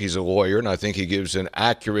are. He's a lawyer, and I think he gives an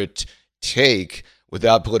accurate take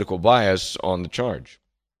without political bias on the charge.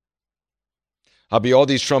 Hoppy, all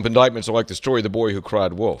these Trump indictments are like the story of the boy who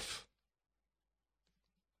cried wolf.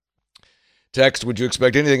 Text, would you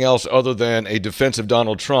expect anything else other than a defense of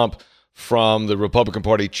Donald Trump from the Republican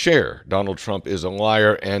Party chair? Donald Trump is a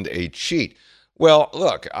liar and a cheat. Well,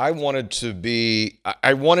 look, I wanted to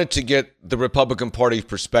get the Republican Party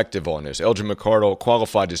perspective on this. Elgin McCardle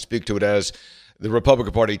qualified to speak to it as the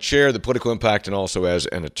Republican Party chair, the political impact, and also as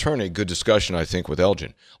an attorney. Good discussion, I think, with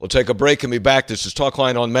Elgin. We'll take a break and be back. This is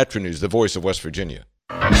Talkline on Metro News, the voice of West Virginia.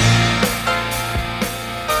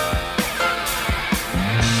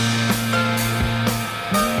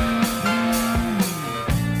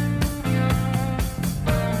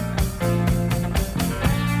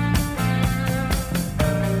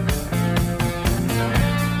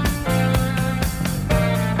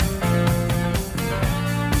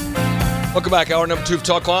 Welcome back. Hour number 2 of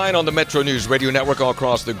Talkline on the Metro News Radio Network all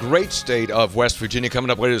across the great state of West Virginia. Coming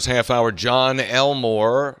up later this half hour, John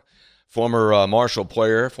Elmore former Marshall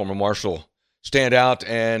player, former Marshall standout,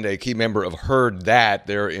 and a key member of Heard That.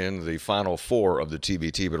 They're in the Final Four of the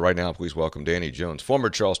TBT. But right now, please welcome Danny Jones, former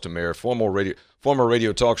Charleston mayor, former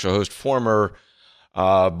radio talk show host, former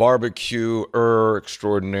barbecue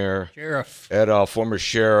extraordinaire, sheriff, former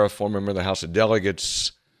sheriff, former member of the House of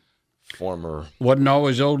Delegates, former. Wasn't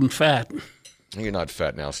always old and fat. You're not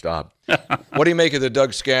fat now. Stop. What do you make of the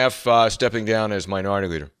Doug Scaff stepping down as minority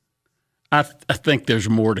leader? I think there's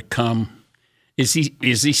more to come. Is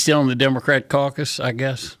he still in the Democrat caucus, I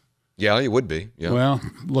guess? Yeah, he would be. Yeah. Well,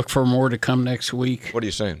 look for more to come next week. What are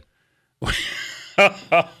you saying?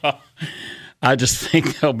 I just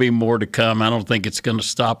think there'll be more to come. I don't think it's going to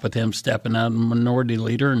stop with him stepping out as minority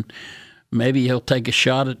leader, and maybe he'll take a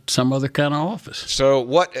shot at some other kind of office. So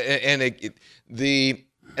what?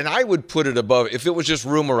 And I would put it above. If it was just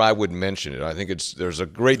rumor, I would mention it. I think there's a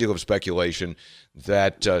great deal of speculation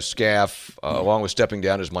that Scaff, along with stepping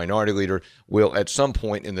down as minority leader, will at some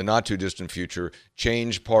point in the not-too-distant future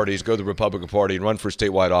change parties, go to the Republican Party, and run for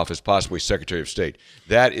statewide office, possibly Secretary of State.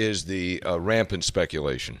 That is the rampant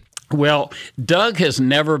speculation. Well, Doug has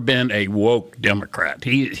never been a woke Democrat.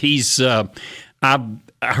 He's I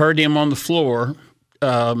heard him on the floor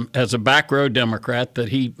as a back row Democrat that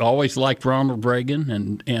he always liked Ronald Reagan,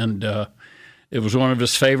 and it was one of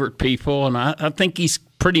his favorite people. And I think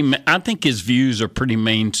I think his views are pretty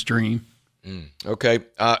mainstream. Okay,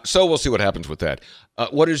 so we'll see what happens with that.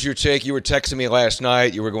 What is your take? You were texting me last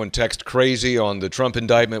night. You were going text crazy on the Trump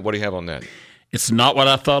indictment. What do you have on that? It's not what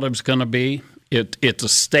I thought it was going to be. It's a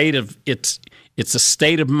state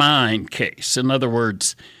of mind case. In other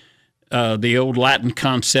words, the old Latin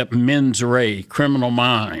concept mens rea, criminal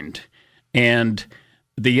mind, and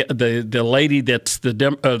the lady that's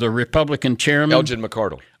the Republican chairman, Elgin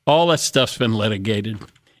McCardle. All that stuff's been litigated.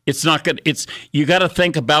 It's not good. You got to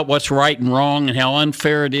think about what's right and wrong and how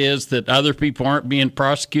unfair it is that other people aren't being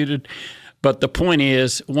prosecuted. But the point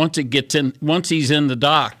is, once he's in the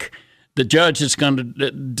dock, the judge is going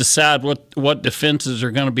to decide what defenses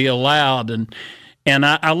are going to be allowed. And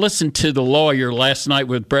I listened to the lawyer last night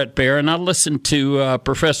with Brett Baer, and I listened to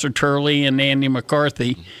Professor Turley and Andy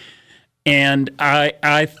McCarthy, and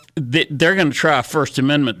they're going to try a First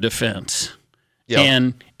Amendment defense.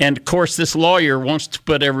 Yep. And of course, this lawyer wants to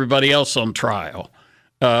put everybody else on trial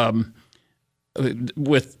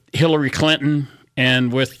with Hillary Clinton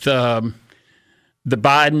and with the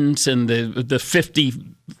Bidens and the 50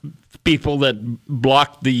 people that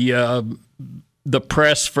blocked the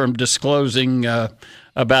press from disclosing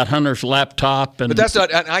about Hunter's laptop. But that's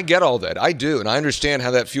not. I get all that. I do, and I understand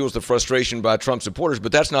how that fuels the frustration by Trump supporters.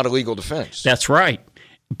 But that's not a legal defense. That's right.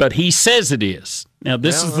 But he says it is. Now,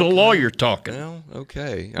 this is the lawyer talking. Well,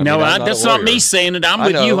 okay. That's not me saying it. I'm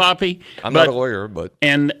with you, Hoppy. I'm not a lawyer, but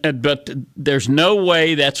there's no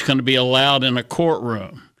way that's going to be allowed in a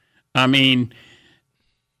courtroom. I mean,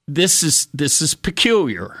 this is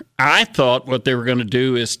peculiar. I thought what they were going to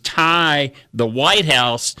do is tie the White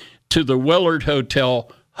House to the Willard Hotel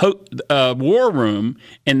war room,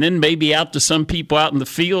 and then maybe out to some people out in the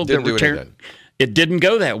field. It didn't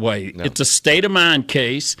go that way. No. It's a state of mind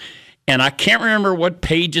case, and I can't remember what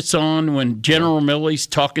page it's on when General Milley's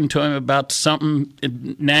talking to him about something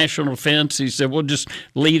in national defense. He said, "We'll just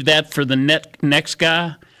leave that for the next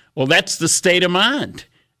guy." Well, that's the state of mind.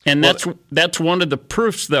 And that's one of the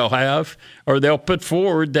proofs they'll have, or they'll put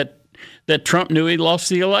forward that Trump knew he lost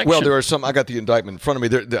the election. Well, there are some. I got the indictment in front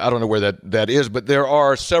of me. I don't know where that is, but there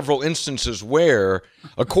are several instances where,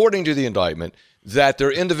 according to the indictment, that there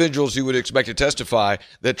are individuals you would expect to testify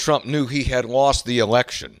that Trump knew he had lost the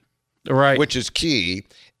election, right? Which is key.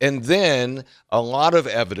 And then a lot of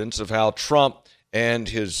evidence of how Trump and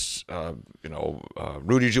his,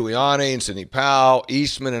 Rudy Giuliani and Sidney Powell,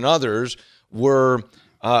 Eastman, and others were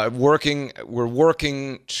working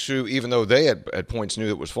to, even though they at points knew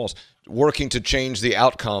it was false, working to change the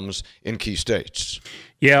outcomes in key states.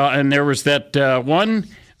 Yeah, and there was that one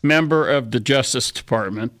member of the Justice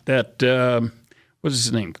Department that, what's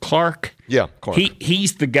his name, Clark? Yeah, Clark.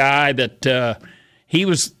 He's the guy that he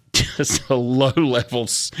was just a low-level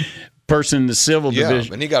person in the civil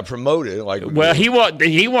division. And he got promoted. Well, he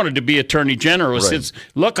wanted to be Attorney General. He says,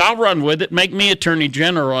 "Look, I'll run with it. Make me Attorney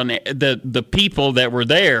General." And the people that were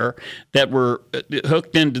there that were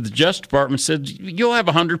hooked into the Justice Department said, "You'll have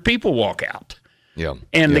 100 people walk out." Yeah.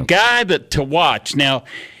 And the guy to watch now.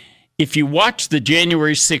 If you watch the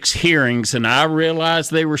January 6 hearings, and I realize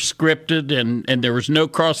they were scripted and there was no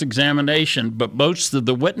cross-examination, but most of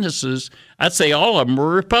the witnesses, I'd say all of them were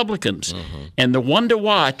Republicans. Mm-hmm. And the one to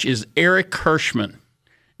watch is Eric Hirschman,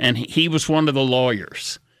 and he was one of the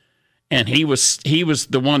lawyers. and he was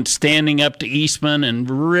the one standing up to Eastman and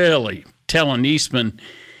really telling Eastman.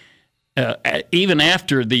 Even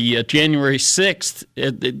after the January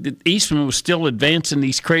 6th, Eastman was still advancing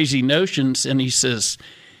these crazy notions, and he says,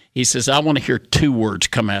 I want to hear 2 words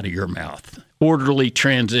come out of your mouth: orderly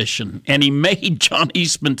transition. And he made John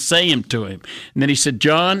Eastman say them to him. And then he said,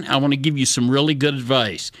 John, I want to give you some really good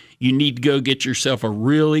advice. You need to go get yourself a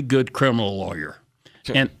really good criminal lawyer.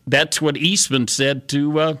 And that's what Eastman said to,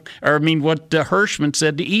 what Hirschman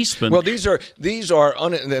said to Eastman. Well, these are,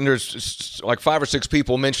 and there's like 5 or 6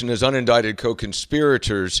 people mentioned as unindicted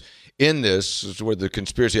co-conspirators in this. This is where the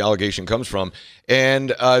conspiracy allegation comes from,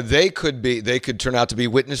 and they could turn out to be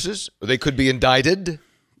witnesses, or they could be indicted.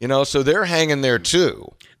 So they're hanging there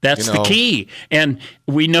too. That's the key, and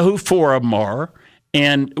we know who 4 of them are,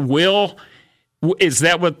 and is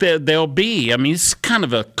that what they'll be? I mean, it's kind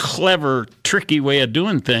of a clever, tricky way of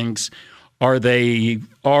doing things. Are they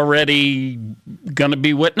already going to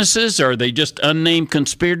be witnesses? Are they just unnamed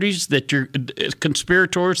conspirators that you're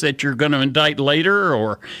going to indict later?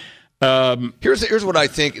 Or here's what I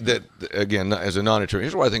think that, again, as a non-attorney,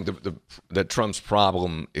 here's why I think that Trump's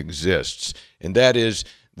problem exists, and that is,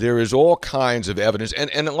 there is all kinds of evidence,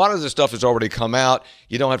 and a lot of this stuff has already come out.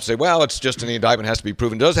 You don't have to say, well, it's just an indictment, has to be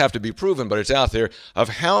proven. It does have to be proven, but it's out there of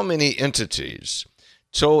how many entities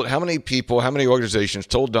told, how many people, how many organizations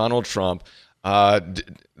told Donald Trump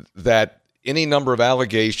that any number of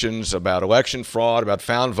allegations about election fraud, about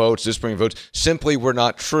found votes, disappearing votes, simply were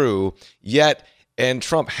not true, and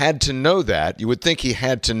Trump had to know that. You would think he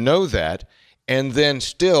had to know that. And then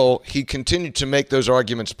still, he continued to make those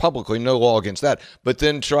arguments publicly, no law against that, but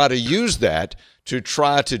then try to use that to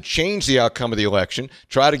try to change the outcome of the election,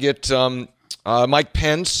 try to get Mike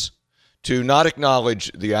Pence to not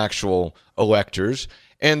acknowledge the actual electors.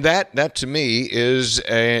 And that to me is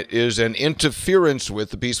an interference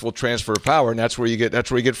with the peaceful transfer of power, and that's where you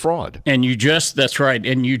get fraud. And that's right.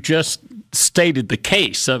 And you just stated the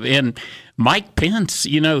case and Mike Pence.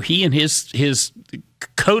 He and his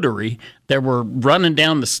coterie that were running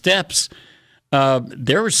down the steps.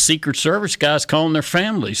 There were Secret Service guys calling their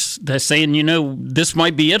families. They're saying, this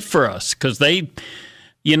might be it for us, because they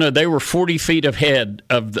were 40 feet ahead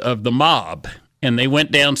of the mob. And they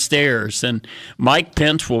went downstairs, and Mike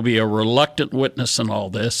Pence will be a reluctant witness in all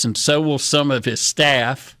this, and so will some of his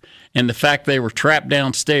staff. And the fact they were trapped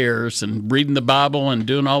downstairs and reading the Bible and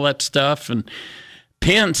doing all that stuff. And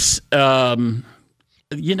Pence, I'm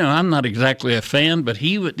not exactly a fan, but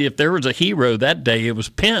if there was a hero that day, it was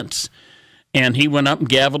Pence. And he went up and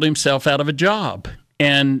gavelled himself out of a job.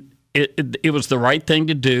 And it was the right thing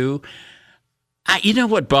to do. You know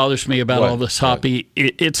what bothers me about all this, Hoppy?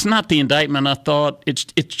 It's not the indictment, I thought. It's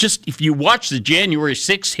just, if you watch the January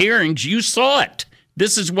 6th hearings, you saw it.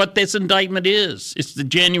 This is what this indictment is. It's the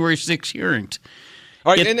January 6th hearings.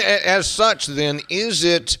 All right, and as such, then, is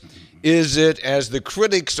it, as the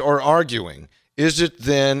critics are arguing, is it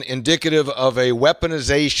then indicative of a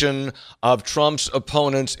weaponization of Trump's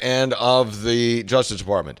opponents and of the Justice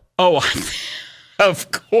Department? Oh, of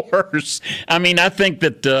course. I mean, I think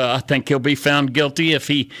he'll be found guilty if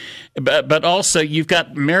he. But also, you've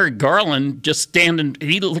got Merrick Garland just standing.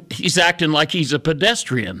 He's acting like he's a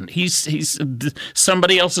pedestrian. He's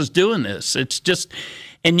somebody else is doing this. It's just,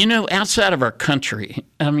 and outside of our country,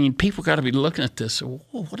 I mean, people got to be looking at this. Whoa,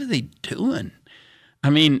 what are they doing?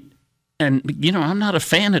 I mean, and I'm not a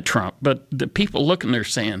fan of Trump, but the people looking there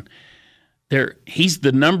saying, he's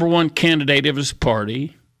the number one candidate of his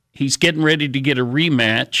party. He's getting ready to get a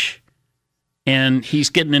rematch, and he's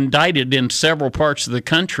getting indicted in several parts of the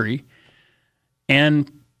country.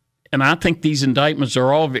 And I think these indictments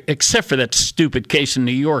are all, except for that stupid case in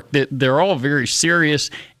New York, they're all very serious.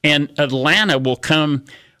 And Atlanta will come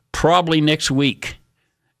probably next week.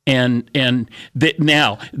 And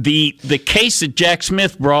now the case that Jack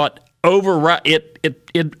Smith brought it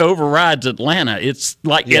overrides Atlanta. It's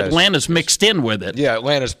like Atlanta's mixed in with it. Yeah,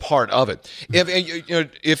 Atlanta's part of it.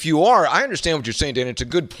 If you are, I understand what you're saying, Dan. It's a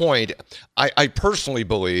good point. I personally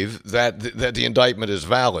believe that the indictment is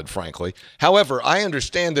valid, frankly. However, I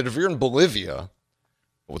understand that if you're in Bolivia,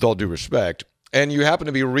 with all due respect, and you happen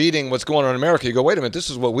to be reading what's going on in America, you go, wait a minute, this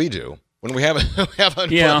is what we do. When we have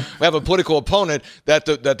a political opponent that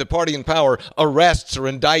the party in power arrests or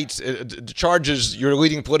indicts, charges your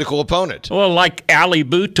leading political opponent. Well, like Ali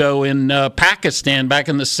Bhutto in Pakistan back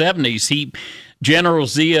in the 70s, General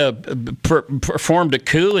Zia performed a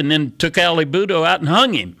coup and then took Ali Bhutto out and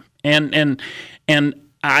hung him.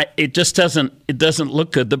 It just doesn't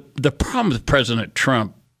look good. The problem with President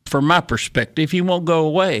Trump, from my perspective, he won't go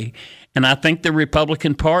away, and I think the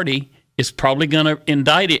Republican Party is probably going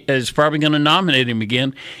to nominate him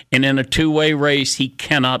again, and in a two-way race, he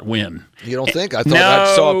cannot win. You don't think? I thought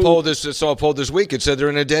I saw a poll this week. It said they're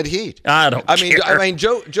in a dead heat. I mean,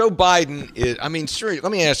 Joe Biden is. I mean, seriously.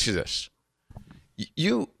 Let me ask you this: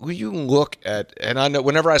 you look at, and I know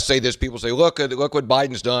whenever I say this, people say, look what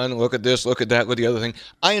Biden's done. Look at this. Look at that. Look at the other thing.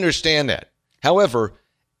 I understand that. However,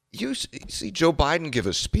 you see Joe Biden give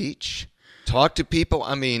a speech. Talk to people.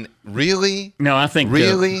 I mean, really? No, I think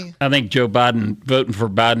really. I think Joe Biden voting for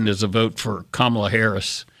Biden is a vote for Kamala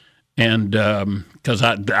Harris, and because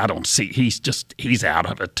I don't see he's out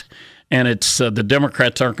of it, and it's the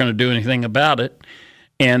Democrats aren't going to do anything about it,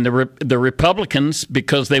 and the Republicans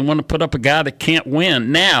because they want to put up a guy that can't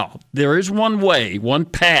win. Now there is one way, one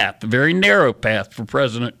path, a very narrow path for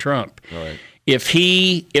President Trump. All right. If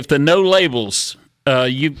the no labels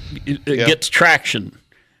gets traction.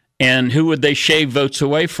 And who would they shave votes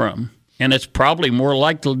away from? And it's probably more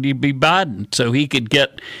likely to be Biden. So he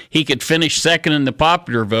could finish second in the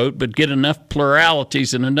popular vote, but get enough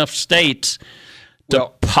pluralities in enough states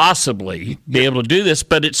to possibly be able to do this.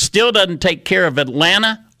 But it still doesn't take care of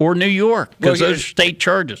Atlanta or New York because those are state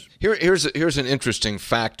charges. Here's an interesting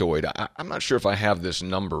factoid. I'm not sure if I have this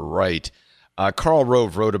number right. Karl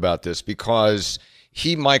Rove wrote about this because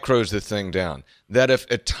he micros the thing down. That if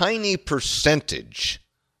a tiny percentage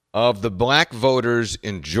of the black voters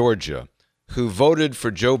in Georgia who voted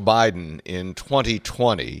for Joe Biden in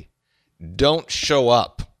 2020 don't show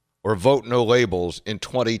up or vote no labels in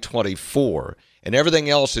 2024, and everything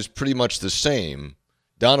else is pretty much the same,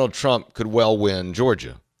 Donald Trump could well win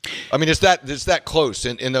Georgia. I mean, it's that close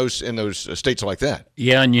in those states like that.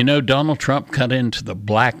 Yeah, and Donald Trump cut into the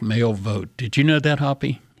black male vote. Did you know that,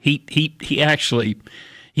 Hoppy? He actually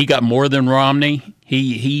got more than Romney.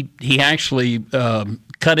 He actually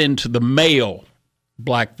cut into the male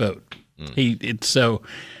black vote.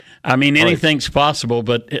 Anything's possible,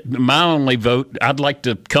 but my only vote, I'd like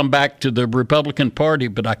to come back to the Republican Party,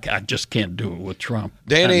 but I just can't do it with Trump.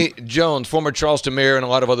 Danny Jones, former Charleston mayor, and a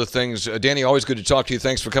lot of other things. Danny, always good to talk to you.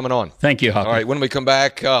 Thanks for coming on. Thank you, Hoppy. All right, when we come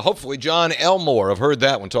back, hopefully John Elmore. I've heard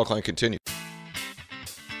that when Talkline continues.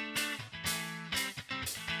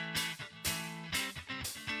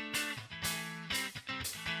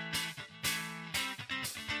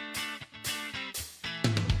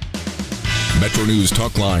 Metro News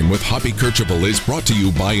Talkline with Hoppy Kercheval is brought to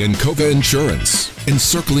you by Encova Insurance,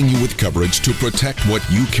 encircling you with coverage to protect what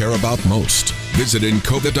you care about most. Visit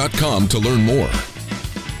Encova.com to learn more.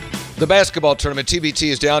 The basketball tournament, TBT,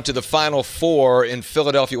 is down to the Final Four in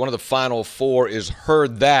Philadelphia. One of the Final Four is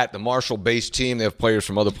Heard That, the Marshall-based team. They have players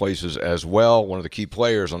from other places as well. One of the key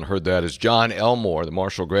players on Heard That is John Elmore, the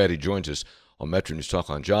Marshall grad. He joins us on Metro News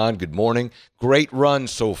Talkline. John, good morning. Great run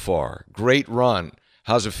so far. Great run.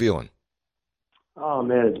 How's it feeling? Oh,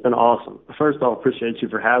 man, it's been awesome. First off, appreciate you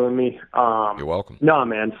for having me. You're welcome. No,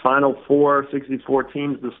 man, Final Four, 64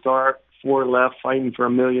 teams to start, 4 left, fighting for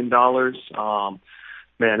 $1 million.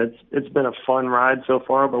 Man, it's been a fun ride so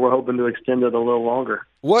far, but we're hoping to extend it a little longer.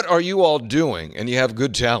 What are you all doing? And you have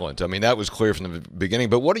good talent. I mean, that was clear from the beginning.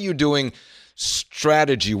 But what are you doing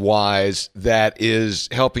strategy-wise that is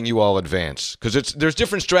helping you all advance? Because there's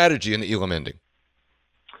different strategy in the Elam ending.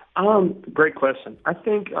 Great question. I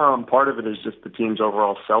think part of it is just the team's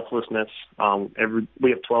overall selflessness. We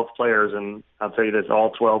have 12 players, and I'll tell you this: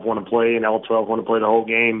 all 12 want to play, and all 12 want to play the whole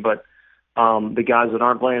game. But the guys that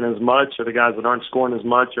aren't playing as much, or the guys that aren't scoring as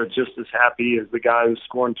much, are just as happy as the guy who's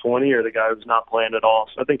scoring 20 or the guy who's not playing at all.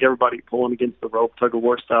 So I think everybody pulling against the rope, tug of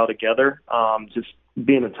war style together, just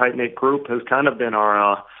being a tight knit group has kind of been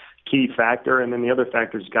our key factor. And then the other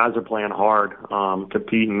factor is guys are playing hard,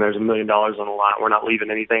 competing. There's $1 million on the line. We're not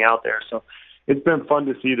leaving anything out there. So it's been fun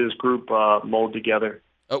to see this group mold together.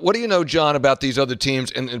 What do you know, John, about these other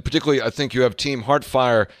teams? And particularly, I think you have Team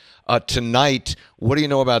Heartfire tonight. What do you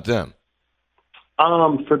know about them?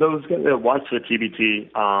 For those that watch the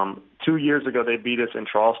TBT, 2 years ago they beat us in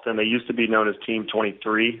Charleston. They used to be known as Team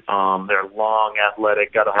 23. They're long,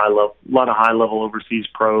 athletic, got a lot of high-level overseas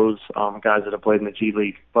pros, guys that have played in the G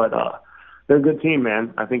League. But they're a good team,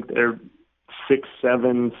 man. I think they're 6'7",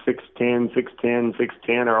 6'10", 6'10",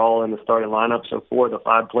 6'10" are all in the starting lineup. So 4 of the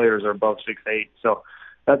 5 players are above 6'8". So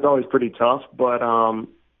that's always pretty tough. But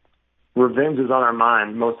revenge is on our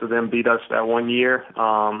mind. Most of them beat us that one year.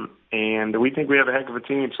 And we think we have a heck of a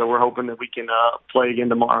team, so we're hoping that we can play again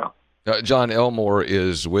tomorrow. John Elmore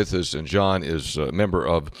is with us, and John is a member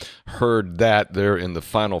of Heard That. They're in the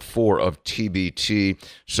Final Four of TBT.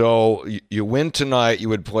 So you win tonight, you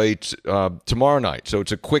would play tomorrow night. So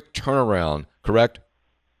it's a quick turnaround, correct?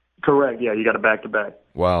 Correct, yeah. You got a back-to-back.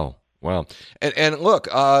 Wow. Wow. And look,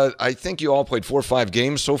 I think you all played 4 or 5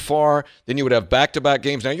 games so far. Then you would have back-to-back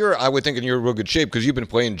games. Now, I would think you're in real good shape because you've been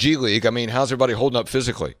playing G League. I mean, how's everybody holding up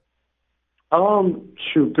physically?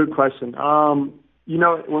 Good question.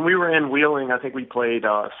 When we were in Wheeling, I think we played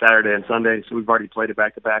Saturday and Sunday, so we've already played it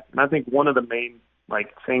back-to-back. And I think one of the main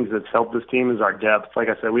things that's helped this team is our depth. Like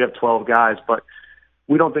I said, we have 12 guys, but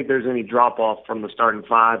we don't think there's any drop-off from the starting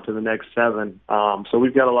 5 to the next 7. So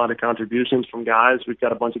we've got a lot of contributions from guys. We've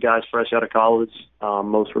got a bunch of guys fresh out of college.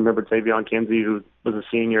 Most remember Tavion Kinsey, who was a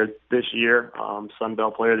senior this year, Sun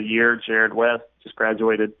Belt Player of the Year. Jared West just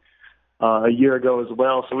graduated a year ago as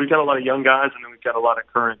well. So we've got a lot of young guys, and then we've got a lot of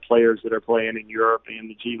current players that are playing in Europe and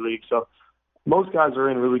the G League. So most guys are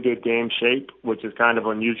in really good game shape, which is kind of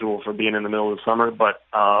unusual for being in the middle of the summer, but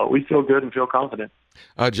we feel good and feel confident.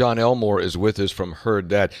 John Elmore is with us from Heard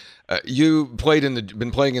That. You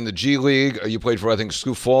been playing in the G League. You played for, I think,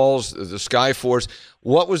 Sioux Falls, the Sky Force.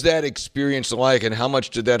 What was that experience like, and how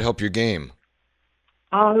much did that help your game?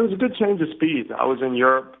 It was a good change of speed. I was in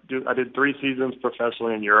Europe. I did 3 seasons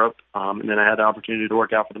professionally in Europe, and then I had the opportunity to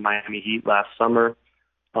work out for the Miami Heat last summer.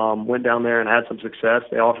 Went down there and had some success.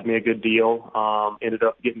 They offered me a good deal. Ended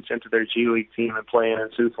up getting sent to their G League team and playing in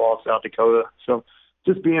Sioux Falls, South Dakota. So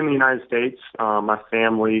just being in the United States, my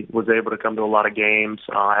family was able to come to a lot of games.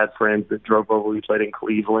 I had friends that drove over. We played in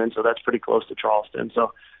Cleveland, so that's pretty close to Charleston.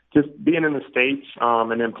 So just being in the States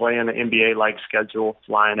and then playing the NBA-like schedule,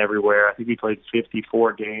 flying everywhere. I think we played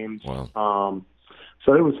 54 games. Wow.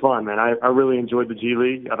 So it was fun, man. I really enjoyed the G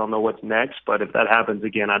League. I don't know what's next, but if that happens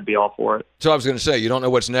again, I'd be all for it. So I was going to say, you don't know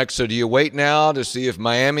what's next, so do you wait now to see if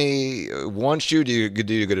Miami wants you? Do you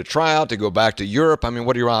get a tryout to go back to Europe? I mean,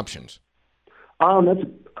 what are your options?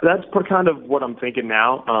 That's kind of what I'm thinking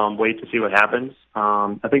now. Wait to see what happens.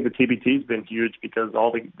 I think the TBT's been huge because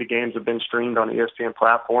all the games have been streamed on ESPN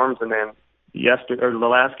platforms, and then the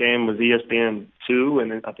last game was ESPN2, and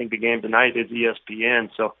then I think the game tonight is ESPN.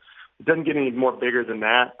 So it doesn't get any more bigger than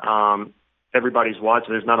that. Everybody's watching.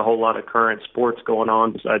 There's not a whole lot of current sports going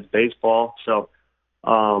on besides baseball. So a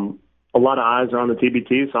lot of eyes are on the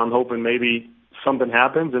TBT, so I'm hoping maybe something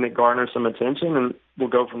happens and it garners some attention, and we'll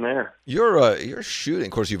go from there. You're shooting.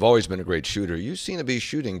 Of course, you've always been a great shooter. You seem to be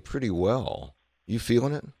shooting pretty well. You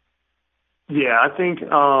feeling it? Yeah, I think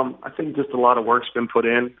just a lot of work's been put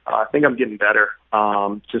in. I think I'm getting better.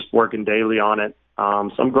 Just working daily on it.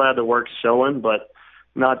 So I'm glad the work's showing, but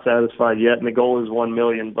not satisfied yet. And the goal is 1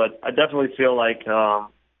 million. But I definitely feel like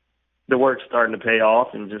the work's starting to pay off,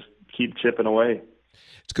 and just keep chipping away.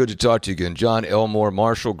 It's good to talk to you again, John Elmore,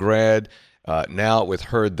 Marshall grad. Now with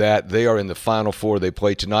Heard That, they are in the Final Four. They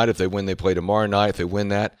play tonight. If they win, they play tomorrow night. If they win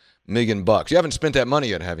that, $1 million. You haven't spent that money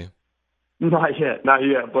yet, have you? Not yet.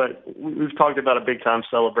 But we've talked about a big-time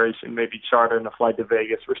celebration, maybe chartering a flight to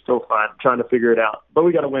Vegas. We're still trying to figure it out. But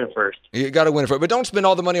we got to win it first. You got to win it first. But don't spend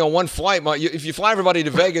all the money on one flight. If you fly everybody to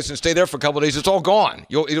Vegas and stay there for a couple of days, it's all gone.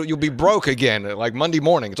 You'll be broke again, like Monday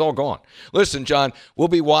morning. It's all gone. Listen, John, we'll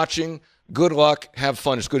be watching. Good luck. Have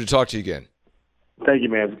fun. It's good to talk to you again. Thank you,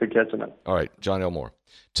 man. It's good catching up. All right, John Elmore.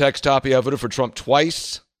 Text Toppy, I voted for Trump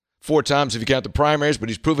twice, 4 times if you count the primaries, but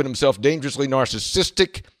he's proven himself dangerously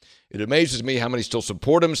narcissistic. It amazes me how many still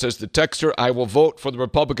support him, says the texter. I will vote for the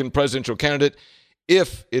Republican presidential candidate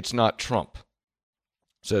if it's not Trump,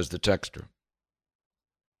 says the texter.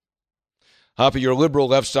 Hoppy, your liberal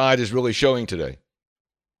left side is really showing today.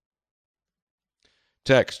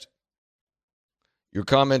 Text. Your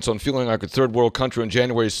comments on feeling like a third world country on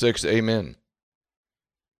January 6th, amen.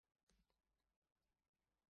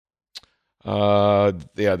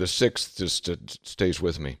 The 6th just stays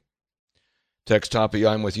with me. Text Toppy,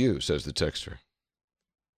 I'm with you, says the texter.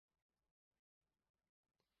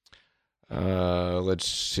 Let's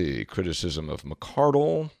see. Criticism of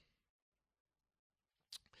McCardle.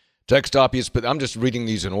 Text Toppy, I'm just reading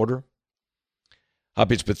these in order.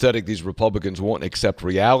 Hoppy, it's pathetic. These Republicans won't accept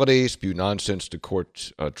reality, spew nonsense to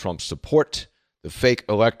court Trump's support. The fake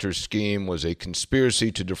elector scheme was a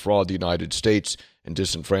conspiracy to defraud the United States and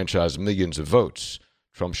disenfranchise millions of votes.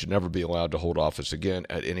 Trump should never be allowed to hold office again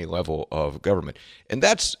at any level of government. And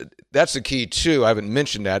that's the key, too. I haven't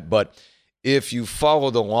mentioned that, but if you follow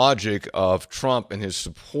the logic of Trump and his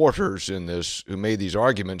supporters in this, who made these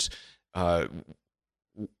arguments,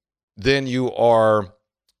 then you are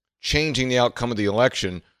changing the outcome of the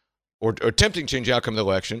election, or attempting to change the outcome of the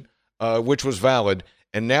election, which was valid,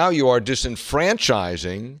 and now you are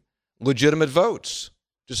disenfranchising legitimate votes.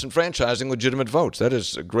 Disenfranchising legitimate votes. That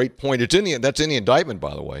is a great point. That's in the indictment,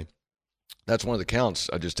 by the way. That's one of the counts.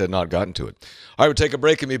 I just had not gotten to it. All right, we'll take a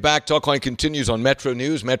break and be back. Talkline continues on Metro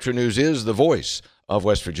News. Metro News is the voice of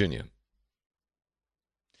West Virginia.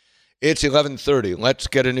 It's 11:30. Let's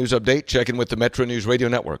get a news update. Check in with the Metro News Radio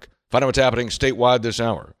Network. Find out what's happening statewide this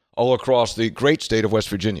hour, all across the great state of West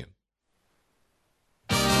Virginia.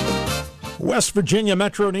 West Virginia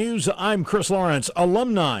Metro News, I'm Chris Lawrence.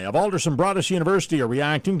 Alumni of Alderson Broaddus University are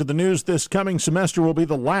reacting to the news this coming semester will be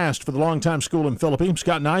the last for the longtime school in Philippi.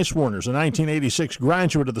 Scott Nicewarner's a 1986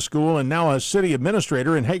 graduate of the school and now a city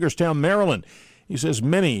administrator in Hagerstown, Maryland. He says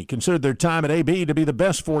many considered their time at AB to be the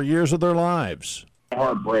best 4 years of their lives.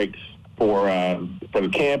 Heart breaks for the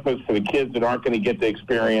campus, for the kids that aren't going to get to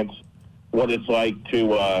experience what it's like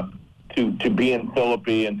to be in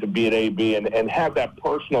Philippi and to be at AB and have that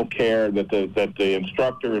personal care that the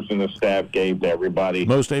instructors and the staff gave to everybody.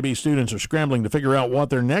 Most AB students are scrambling to figure out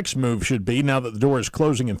what their next move should be now that the door is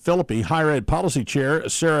closing in Philippi. Higher Ed Policy Chair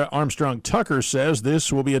Sarah Armstrong Tucker says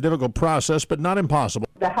this will be a difficult process, but not impossible.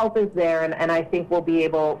 The help is there, and I think we'll be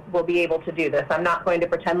able to do this. I'm not going to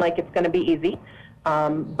pretend like it's going to be easy,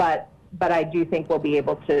 but I do think we'll be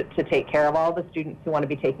able to take care of all the students who want to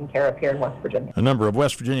be taken care of here in West Virginia. A number of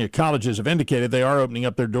West Virginia colleges have indicated they are opening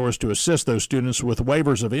up their doors to assist those students with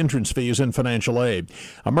waivers of entrance fees and financial aid.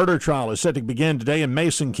 A murder trial is set to begin today in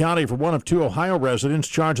Mason County for one of two Ohio residents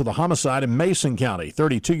charged with a homicide in Mason County.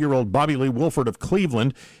 32-year-old Bobby Lee Wolford of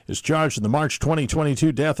Cleveland is charged in the March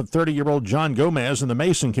 2022 death of 30-year-old John Gomez in the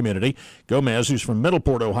Mason community. Gomez, who's from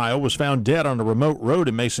Middleport, Ohio, was found dead on a remote road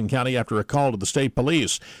in Mason County after a call to the state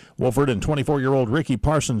police. Wolford and 24-year-old Ricky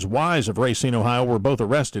Parsons Wise of Racine, Ohio, were both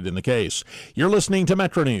arrested in the case. You're listening to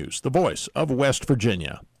Metro News, the voice of West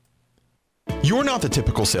Virginia. You're not the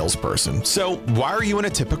typical salesperson, so why are you in a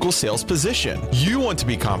typical sales position? You want to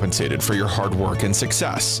be compensated for your hard work and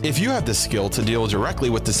success. If you have the skill to deal directly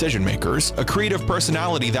with decision makers, a creative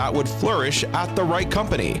personality that would flourish at the right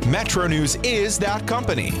company, Metro News is that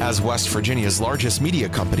company. As West Virginia's largest media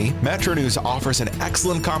company, Metro News offers an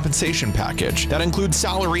excellent compensation package that includes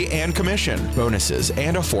salary and commission, bonuses,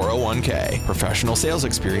 and a 401k. Professional sales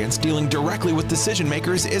experience dealing directly with decision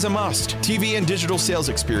makers is a must. TV and digital sales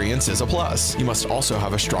experience is a plus. You must also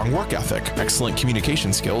have a strong work ethic, excellent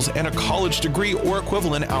communication skills, and a college degree or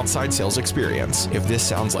equivalent outside sales experience. If this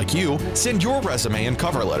sounds like you, send your resume and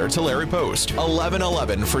cover letter to Larry Post,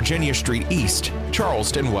 1111 Virginia Street East,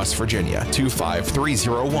 Charleston, West Virginia,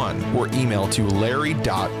 25301, or email to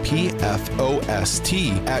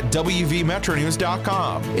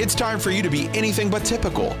larry.pfost@wvmetronews.com. It's time for you to be anything but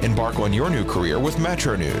typical. Embark on your new career with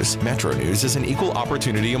Metro News. Metro News is an equal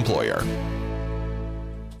opportunity employer.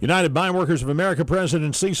 United Mine Workers of America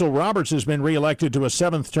President Cecil Roberts has been reelected to a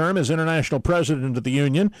seventh term as international president of the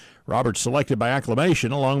union. Roberts selected by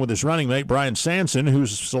acclamation, along with his running mate Brian Sanson,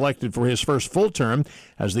 who's selected for his first full term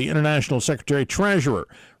as the international secretary-treasurer.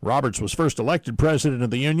 Roberts was first elected president of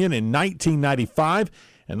the union in 1995,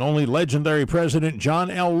 and only legendary President John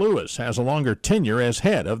L. Lewis has a longer tenure as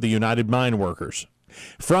head of the United Mine Workers.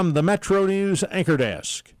 From the Metro News Anchor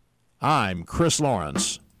Desk, I'm Chris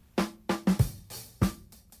Lawrence.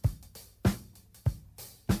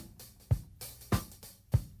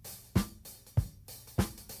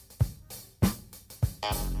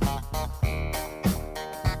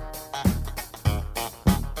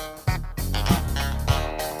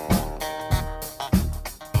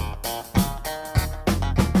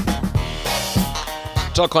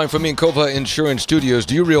 Talkline from Incova Insurance Studios.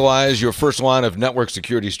 Do you realize your first line of network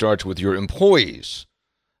security starts with your employees?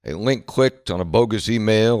 A link clicked on a bogus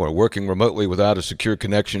email or working remotely without a secure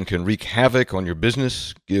connection can wreak havoc on your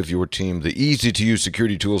business. Give your team the easy-to-use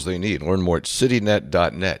security tools they need. Learn more at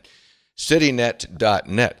citynet.net.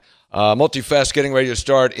 Citynet.net. Multifest getting ready to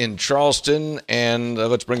start in Charleston, and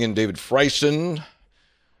let's bring in David Freisen.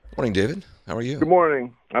 Morning, David. How are you? Good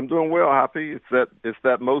morning. I'm doing well, Hoppy. It's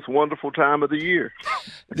that most wonderful time of the year.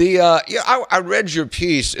 I read your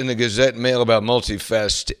piece in the Gazette Mail about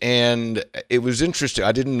Multifest, and it was interesting.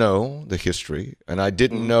 I didn't know the history, and I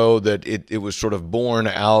didn't know that it was sort of born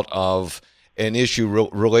out of an issue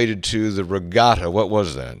related to the regatta. What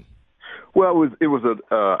was that? Well, it was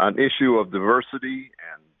an issue of diversity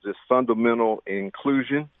and just fundamental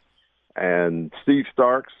inclusion. And Steve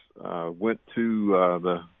Starks went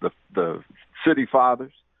to the city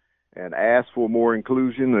fathers and asked for more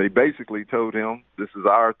inclusion. They basically told him, this is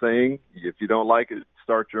our thing. If you don't like it,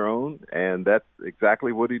 start your own. And that's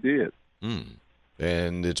exactly what he did.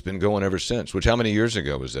 And it's been going ever since. Which, how many years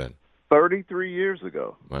ago was that? 33 years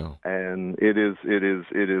ago. Wow. And it is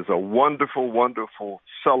a wonderful, wonderful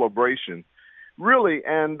celebration. Really,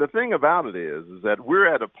 and the thing about it is that we're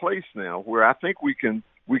at a place now where I think we can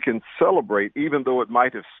celebrate, even though it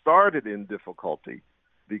might have started in difficulty,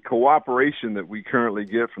 the cooperation that we currently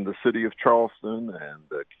get from the city of Charleston and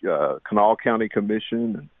the Kanawha County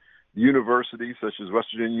Commission and universities such as West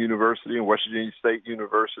Virginia University and West Virginia State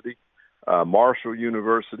University, Marshall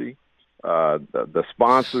University, the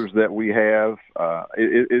sponsors that we have.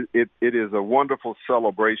 It is a wonderful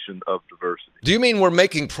celebration of diversity. Do you mean we're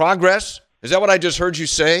making progress? Is that what I just heard you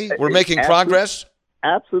say? We're making progress?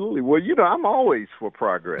 Absolutely. Well, I'm always for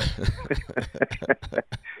progress.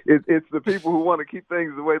 It's the people who want to keep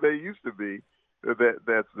things the way they used to be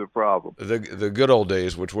that's the problem. The good old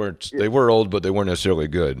days, which they were old, but they weren't necessarily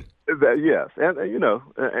good. Yes, and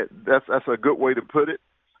that's a good way to put it.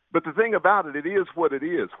 But the thing about it is what it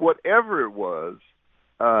is. Whatever it was,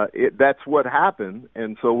 that's what happened.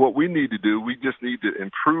 And so what we need to do, we just need to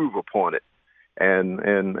improve upon it. And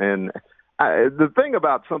the thing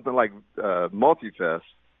about something like Multifest,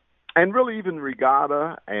 and really even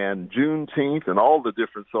Regatta and Juneteenth and all the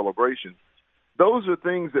different celebrations, those are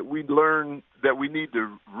things that we learn that we need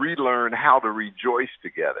to relearn how to rejoice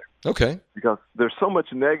together. Okay. Because there's so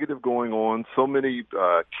much negative going on, so many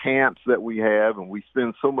camps that we have, and we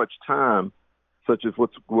spend so much time, such as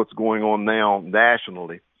what's going on now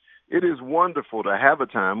nationally. It is wonderful to have a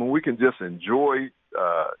time when we can just enjoy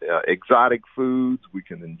exotic foods. We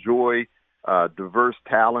can enjoy diverse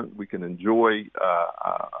talent. We can enjoy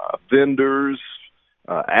vendors,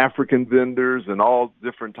 African vendors, and all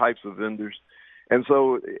different types of vendors. And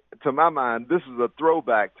so, to my mind, this is a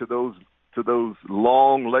throwback to those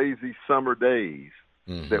long, lazy summer days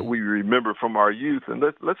that we remember from our youth, and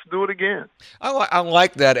let's do it again. I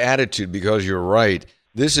like that attitude because you're right.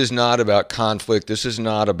 This is not about conflict. This is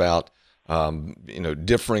not about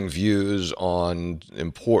differing views on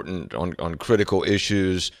critical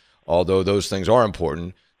issues, although those things are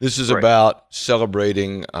important. This is about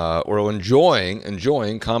celebrating or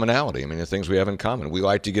enjoying commonality. I mean, the things we have in common. We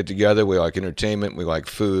like to get together. We like entertainment. We like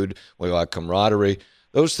food. We like camaraderie.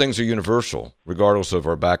 Those things are universal, regardless of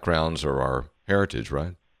our backgrounds or our heritage,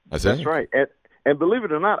 right? I think. That's right. And believe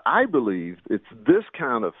it or not, I believe it's this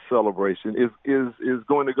kind of celebration is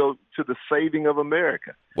going to go to the saving of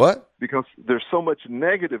America. What? Because there's so much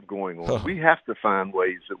negative going on. Oh. We have to find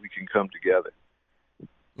ways that we can come together.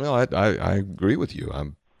 Well, I agree with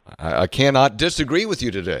you. I cannot disagree with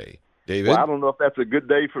you today, David. Well, I don't know if that's a good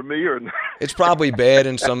day for me or not. It's probably bad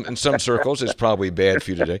in some circles. It's probably bad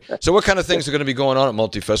for you today. So what kind of things are going to be going on at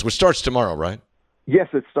Multifest, which starts tomorrow, right? Yes,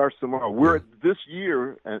 it starts tomorrow. We're this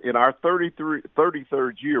year, in our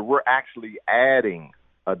 33rd year, we're actually adding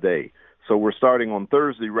a day. So we're starting on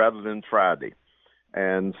Thursday rather than Friday.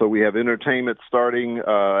 And so we have entertainment starting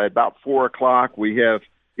at about 4 o'clock.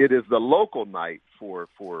 It is the local night for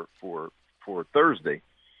Thursday.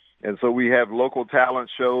 And so we have local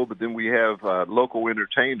talent show, but then we have local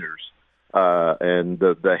entertainers, and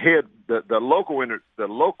the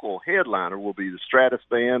local headliner will be the Stratus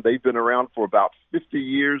Band. They've been around for about 50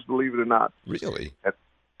 years, believe it or not. Really?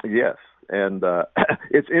 Yes, and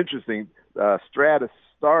it's interesting. Stratus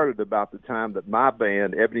started about the time that my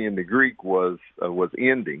band, Ebony and the Greek, was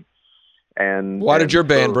ending. And why did your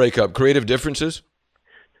band break up? Creative differences?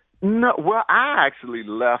 No, well, I actually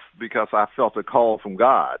left because I felt a call from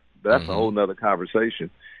God. That's a whole nother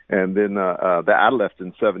conversation. And then I left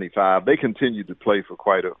in '75. They continued to play for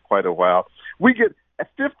quite a while. We get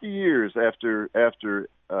 50 years after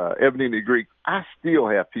Ebony and the Greek. I still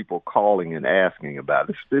have people calling and asking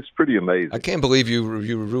about it. It's pretty amazing. I can't believe you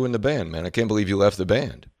ruined the band, man. I can't believe you left the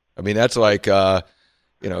band. I mean, that's like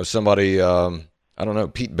somebody I don't know,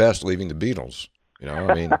 Pete Best leaving the Beatles.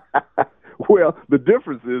 I mean. Well, the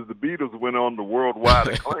difference is the Beatles went on to worldwide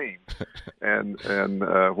acclaim, and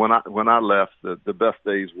when I left, the best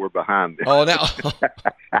days were behind me. Oh, now.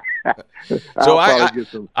 So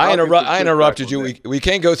I interrupted you. We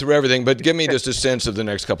can't go through everything, but give me just a sense of the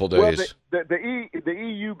next couple of days. Well, the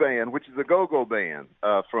EU band, which is a go-go band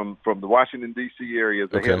from the Washington D.C. area, is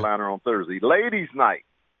the headliner on Thursday. Ladies' night,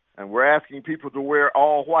 and we're asking people to wear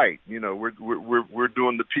all white. We're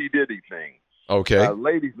doing the P. Diddy thing. Okay.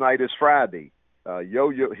 Ladies' night is Friday.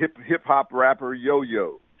 Yo-Yo hip hop rapper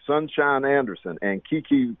Yo-Yo, Sunshine Anderson, and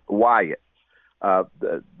Kiki Wyatt.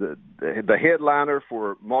 The headliner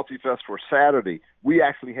for Multifest for Saturday. We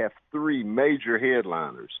actually have 3 major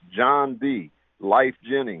headliners: John D., Life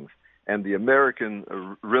Jennings, and the American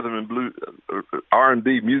Rhythm and Blues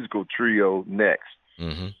R&B musical trio Next.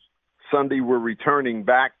 Mm-hmm. Sunday, we're returning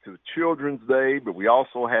back to Children's Day, but we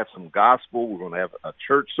also have some gospel. We're going to have a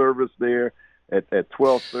church service there at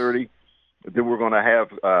 12:30. Then we're going to have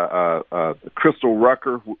Crystal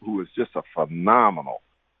Rucker, who is just a phenomenal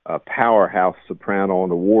powerhouse soprano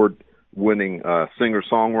and award-winning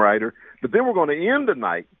singer-songwriter. But then we're going to end the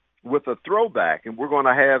night with a throwback, and we're going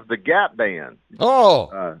to have the Gap Band.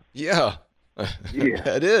 Oh, yeah. Yeah.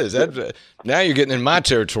 That is. Now you're getting in my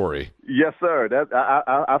territory. Yes, sir.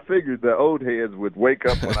 I figured the old heads would wake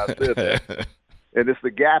up when I said that. And it's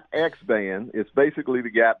the Gap X band. It's basically the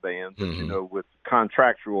Gap band, but, with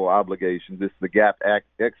contractual obligations. It's the Gap X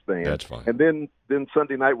band. That's fine. And then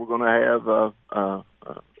Sunday night we're going to have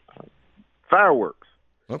fireworks.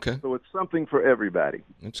 Okay. So it's something for everybody.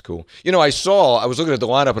 That's cool. I was looking at the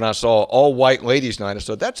lineup and I saw all white ladies night. I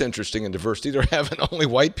thought that's interesting in diversity. They're having only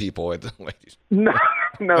white people at the ladies. No,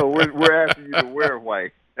 we're asking you to wear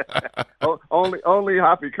white. only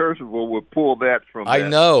Hoppy Kercheval would pull that from I that.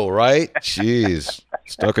 know, right? Jeez.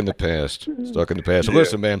 Stuck in the past. So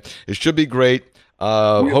listen, man, it should be great.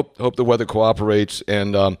 Hope the weather cooperates.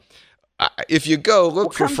 And if you go,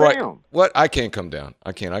 look for Friday. What? I can't come down.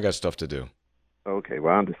 I can't. I got stuff to do. Okay,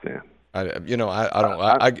 well, I understand. I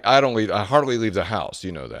don't leave. I hardly leave the house.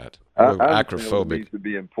 You know that. I'm I acrophobic. understand what it means to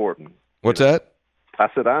be important. What's that? I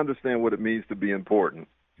said I understand what it means to be important.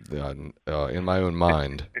 In my own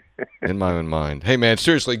mind. Hey, man,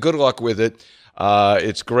 seriously, good luck with it.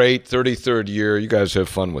 It's great. 33rd year. You guys have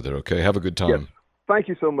fun with it, okay? Have a good time. Yes. Thank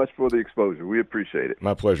you so much for the exposure. We appreciate it.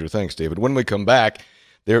 My pleasure. Thanks, David. When we come back,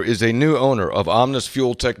 there is a new owner of Omnis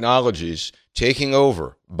Fuel Technologies taking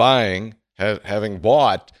over, having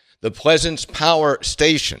bought the Pleasance Power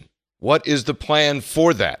Station. What is the plan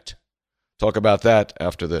for that? Talk about that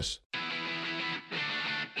after this.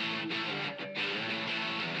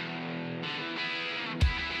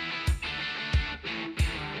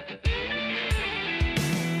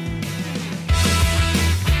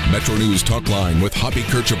 Metro News Talkline with Hoppy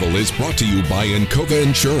Kercheval is brought to you by Encova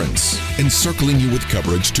Insurance, encircling you with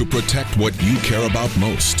coverage to protect what you care about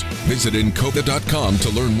most. Visit Encova.com to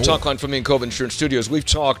learn more. Talkline from the Encova Insurance Studios. We've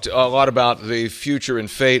talked a lot about the future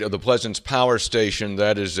and fate of the Pleasance Power Station.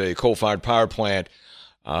 That is a coal-fired power plant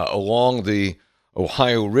along the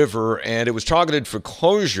Ohio River, and it was targeted for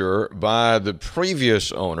closure by the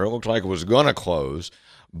previous owner. It looked like it was going to close.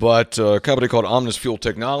 But a company called Omnis Fuel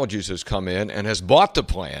Technologies has come in and has bought the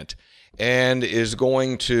plant and is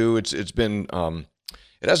going to, it hasn't been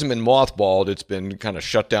mothballed, it's been kind of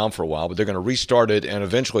shut down for a while, but they're going to restart it and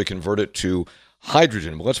eventually convert it to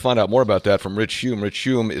hydrogen. But let's find out more about that from Rich Hume. Rich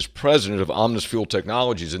Hume is president of Omnis Fuel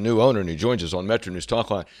Technologies, a new owner, and he joins us on Metro News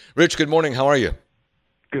Talkline. Rich, good morning. How are you?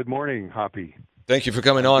 Good morning, Hoppy. Thank you for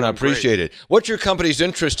coming on. I appreciate it. What's your company's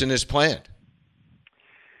interest in this plant?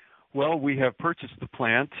 Well, we have purchased the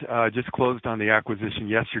plant, just closed on the acquisition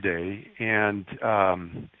yesterday, and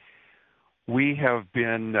we have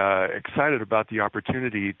been excited about the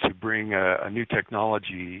opportunity to bring a new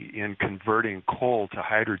technology in converting coal to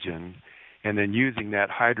hydrogen and then using that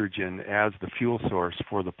hydrogen as the fuel source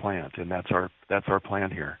for the plant, and that's our plan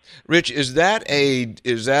here. Rich, is that a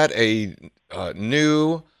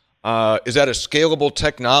scalable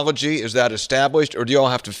technology? Is that established, or do you all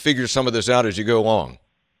have to figure some of this out as you go along?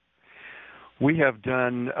 We have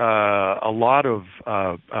done a lot of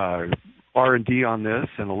R&D on this,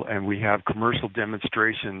 and we have commercial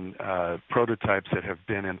demonstration prototypes that have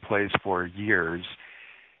been in place for years.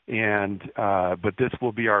 But this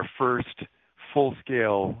will be our first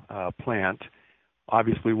full-scale plant.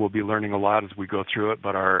 Obviously, we'll be learning a lot as we go through it,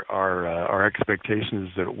 but our expectation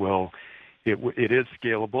is that it is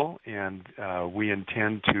scalable, and we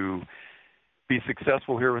intend to be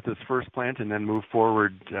successful here with this first plant and then move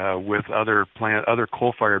forward with other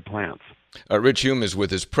coal-fired plants. Rich Hume is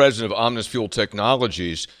with us, president of Omnis Fuel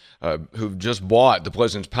Technologies, who've just bought the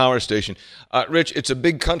Pleasance Power Station. Rich, it's a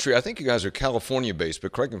big country. I think you guys are California-based,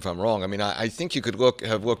 but correct me if I'm wrong. I mean, I think you could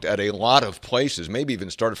have looked at a lot of places, maybe even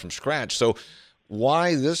started from scratch. So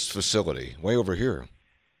why this facility way over here?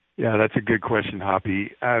 Yeah, that's a good question,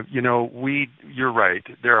 Hoppy. You're right.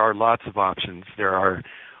 There are lots of options. There are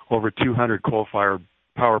over 200 coal-fired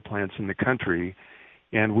power plants in the country,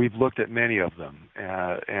 and we've looked at many of them.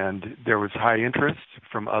 And there was high interest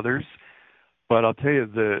from others. But I'll tell you,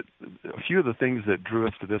 a few of the things that drew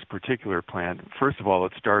us to this particular plant, first of all,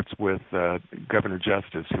 it starts with Governor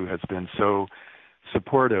Justice, who has been so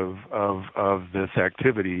supportive of this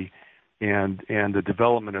activity and the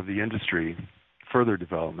development of the industry, further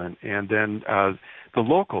development, and then the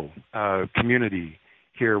local community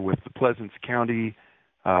here with the Pleasance County.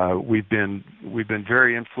 We've been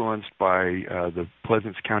very influenced by the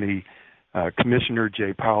Pleasance County Commissioner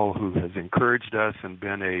Jay Powell, who has encouraged us and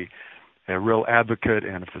been a real advocate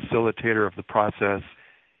and a facilitator of the process.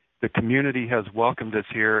 The community has welcomed us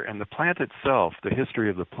here, and the plant itself, the history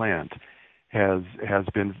of the plant, has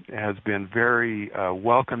been very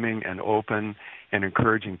welcoming and open and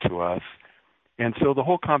encouraging to us. And so the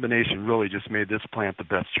whole combination really just made this plant the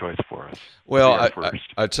best choice for us. Well,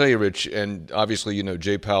 I tell you, Rich, and obviously you know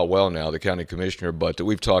Jay Powell well now, the county commissioner, but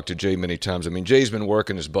we've talked to Jay many times. I mean, Jay's been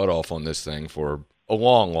working his butt off on this thing for a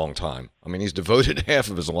long, long time. I mean, he's devoted half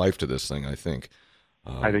of his life to this thing, I think.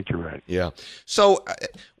 I think you're right. Yeah. So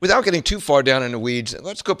without getting too far down in the weeds,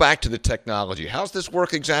 let's go back to the technology. How's this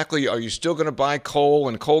work exactly? Are you still going to buy coal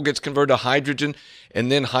and coal gets converted to hydrogen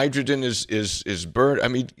and then hydrogen is burned? I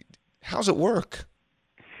mean, how's it work?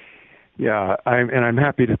 Yeah, I'm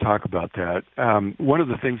happy to talk about that. One of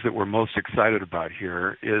the things that we're most excited about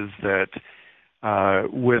here is that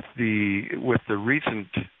with the recent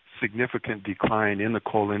significant decline in the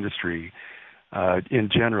coal industry, in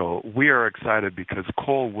general, we are excited because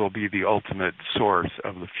coal will be the ultimate source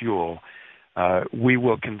of the fuel. We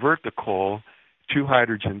will convert the coal to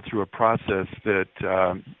hydrogen through a process that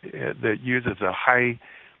uses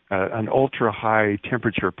an ultra high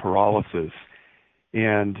temperature pyrolysis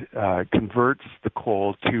and converts the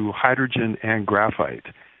coal to hydrogen and graphite.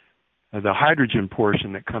 The hydrogen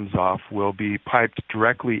portion that comes off will be piped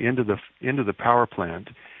directly into the power plant,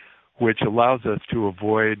 which allows us to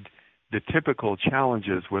avoid the typical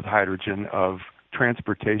challenges with hydrogen of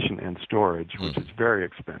transportation and storage, which is very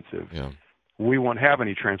expensive. Yeah. We won't have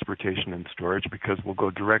any transportation and storage because we'll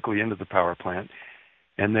go directly into the power plant,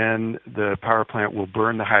 and then the power plant will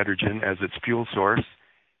burn the hydrogen as its fuel source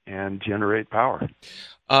and generate power.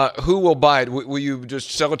 Who will buy it? Will you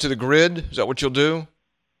just sell it to the grid? Is that what you'll do?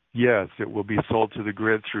 Yes, it will be sold to the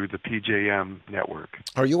grid through the PJM network.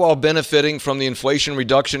 Are you all benefiting from the Inflation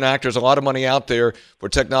Reduction Act? There's a lot of money out there for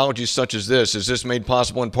technologies such as this. Is this made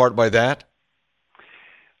possible in part by that?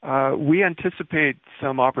 We anticipate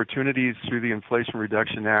some opportunities through the Inflation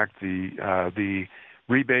Reduction Act, the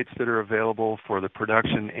rebates that are available for the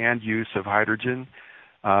production and use of hydrogen.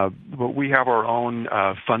 But we have our own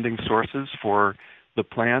funding sources for the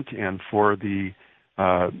plant and for the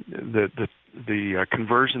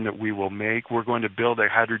conversion that we will make. We're going to build a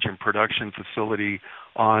hydrogen production facility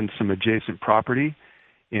on some adjacent property,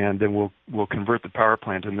 and then we'll convert the power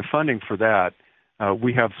plant. And the funding for that,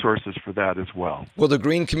 we have sources for that as well. Will the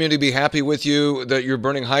green community be happy with you that you're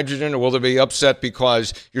burning hydrogen, or will they be upset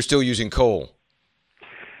because you're still using coal?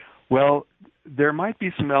 Well, there might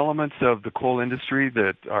be some elements of the coal industry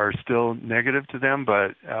that are still negative to them,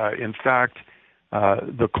 but in fact,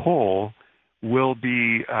 the coal will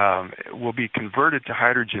be converted to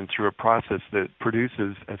hydrogen through a process that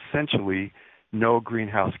produces essentially no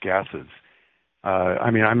greenhouse gases.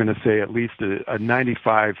 I'm going to say at least a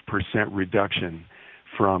 95% reduction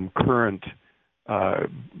from current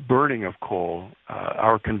burning of coal.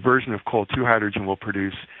 Our conversion of coal to hydrogen will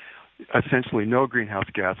produce essentially no greenhouse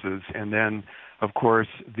gases, and then, of course,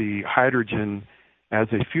 the hydrogen as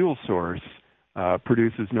a fuel source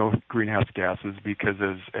produces no greenhouse gases because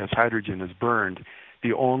as hydrogen is burned,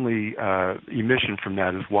 the only emission from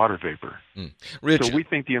that is water vapor. Rich, so we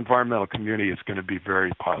think the environmental community is going to be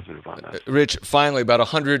very positive on that. Rich, finally, about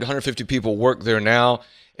 150 people work there now,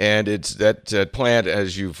 and it's that plant,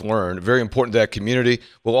 as you've learned, very important to that community.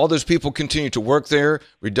 Will all those people continue to work there?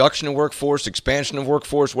 Reduction in workforce, expansion of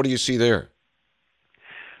workforce? What do you see there?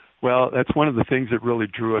 Well, that's one of the things that really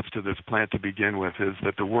drew us to this plant to begin with, is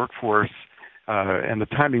that the workforce, and the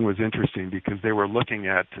timing was interesting because they were looking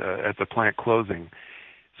at the plant closing.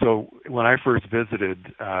 So when I first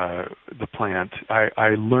visited the plant,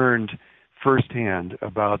 I learned firsthand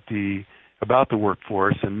about the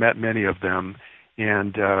workforce and met many of them,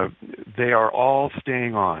 and they are all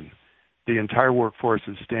staying on. The entire workforce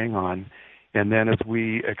is staying on, and then as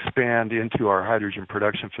we expand into our hydrogen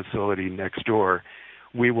production facility next door,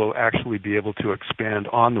 we will actually be able to expand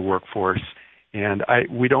on the workforce. And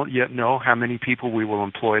we don't yet know how many people we will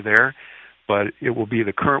employ there, but it will be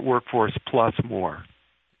the current workforce plus more.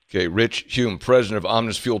 Okay, Rich Hume, president of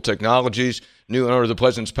Omnis Fuel Technologies, new owner of the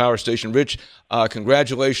Pleasants Power Station. Rich,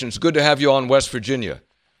 congratulations. Good to have you on West Virginia.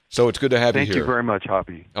 So it's good to have you here. Thank you very much,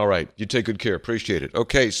 Hoppy. All right, you take good care. Appreciate it.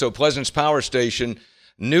 Okay, so Pleasants Power Station,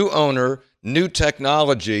 new owner, new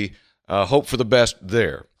technology. Hope for the best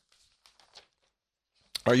there.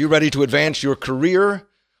 Are you ready to advance your career?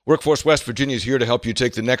 Workforce West Virginia is here to help you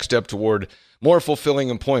take the next step toward more fulfilling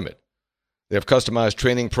employment. They have customized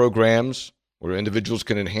training programs where individuals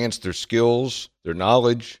can enhance their skills, their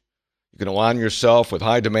knowledge. You can align yourself with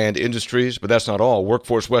high-demand industries, but that's not all.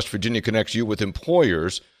 Workforce West Virginia connects you with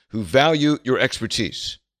employers who value your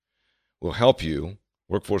expertise. We'll help you.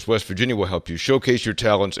 Workforce West Virginia will help you showcase your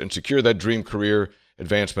talents and secure that dream career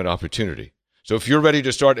advancement opportunity. So if you're ready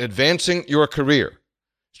to start advancing your career,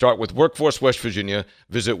 start with Workforce West Virginia.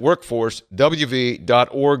 Visit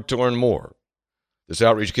workforcewv.org to learn more. This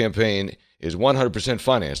outreach campaign is 100%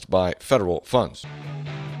 financed by federal funds.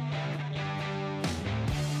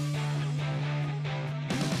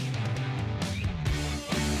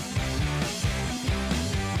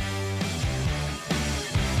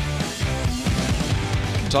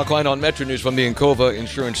 Talkline on Metro News from the Encova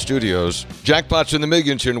Insurance Studios. Jackpots in the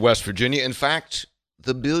millions here in West Virginia. In fact,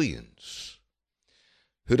 the billions.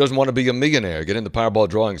 Who doesn't want to be a millionaire? Get in the Powerball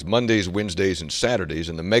drawings Mondays, Wednesdays, and Saturdays,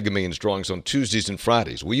 and the Mega Millions drawings on Tuesdays and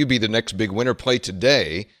Fridays. Will you be the next big winner? Play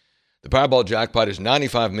today. The Powerball jackpot is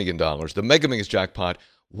 $95 million. The Mega Millions jackpot,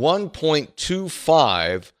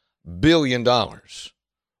 $1.25 billion.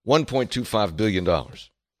 $1.25 billion.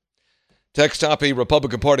 Text copy,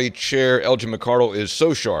 Republican Party Chair Elgin McArdle is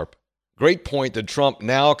so sharp. Great point that Trump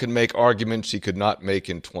now can make arguments he could not make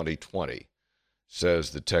in 2020,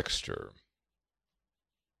 says the texter.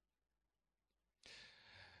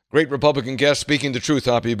 Great Republican guest speaking the truth,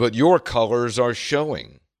 Hoppy, but your colors are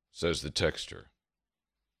showing, says the texter.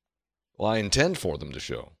 Well, I intend for them to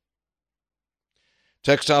show.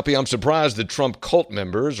 Text Hoppy, I'm surprised that Trump cult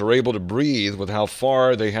members are able to breathe with how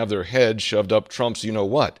far they have their heads shoved up Trump's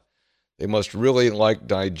you-know-what. They must really like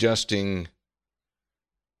digesting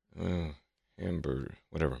hamburger,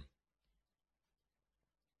 whatever.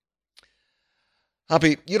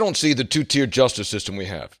 Hoppy, you don't see the two-tier justice system we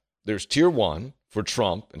have. There's tier one for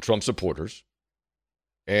Trump and Trump supporters,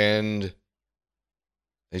 and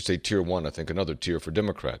they say tier one, I think another tier for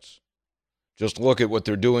Democrats. Just look at what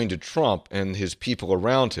they're doing to Trump and his people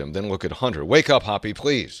around him. Then look at Hunter. Wake up, Hoppy,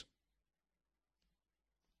 please.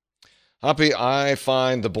 Hoppy, I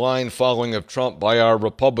find the blind following of Trump by our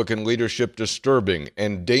Republican leadership disturbing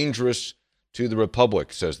and dangerous to the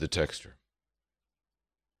Republic, says the texter.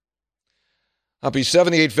 Hoppy,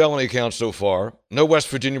 78 felony counts so far. No West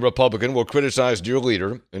Virginia Republican will criticize dear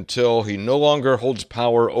leader until he no longer holds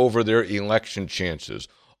power over their election chances,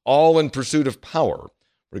 all in pursuit of power,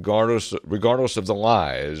 regardless of the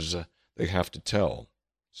lies they have to tell,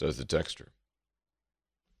 says the texter.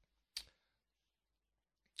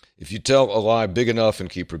 If you tell a lie big enough and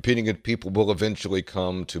keep repeating it, people will eventually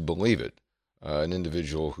come to believe it. An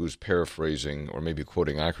individual who's paraphrasing or maybe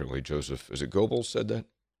quoting accurately, Joseph, is it Goebbels said that?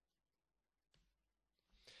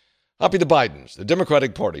 Hoppy, the Bidens, the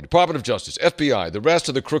Democratic Party, Department of Justice, FBI, the rest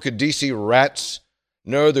of the crooked D.C. rats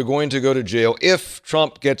know they're going to go to jail if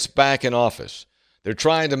Trump gets back in office. They're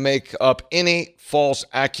trying to make up any false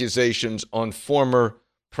accusations on former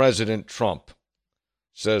President Trump,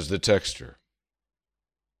 says the texter.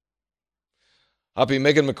 Hoppy,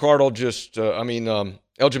 Elgin McArdle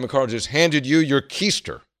just handed you your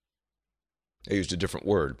keister. I used a different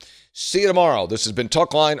word. See you tomorrow. This has been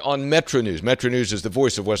Talkline on Metro News. Metro News is the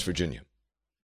voice of West Virginia.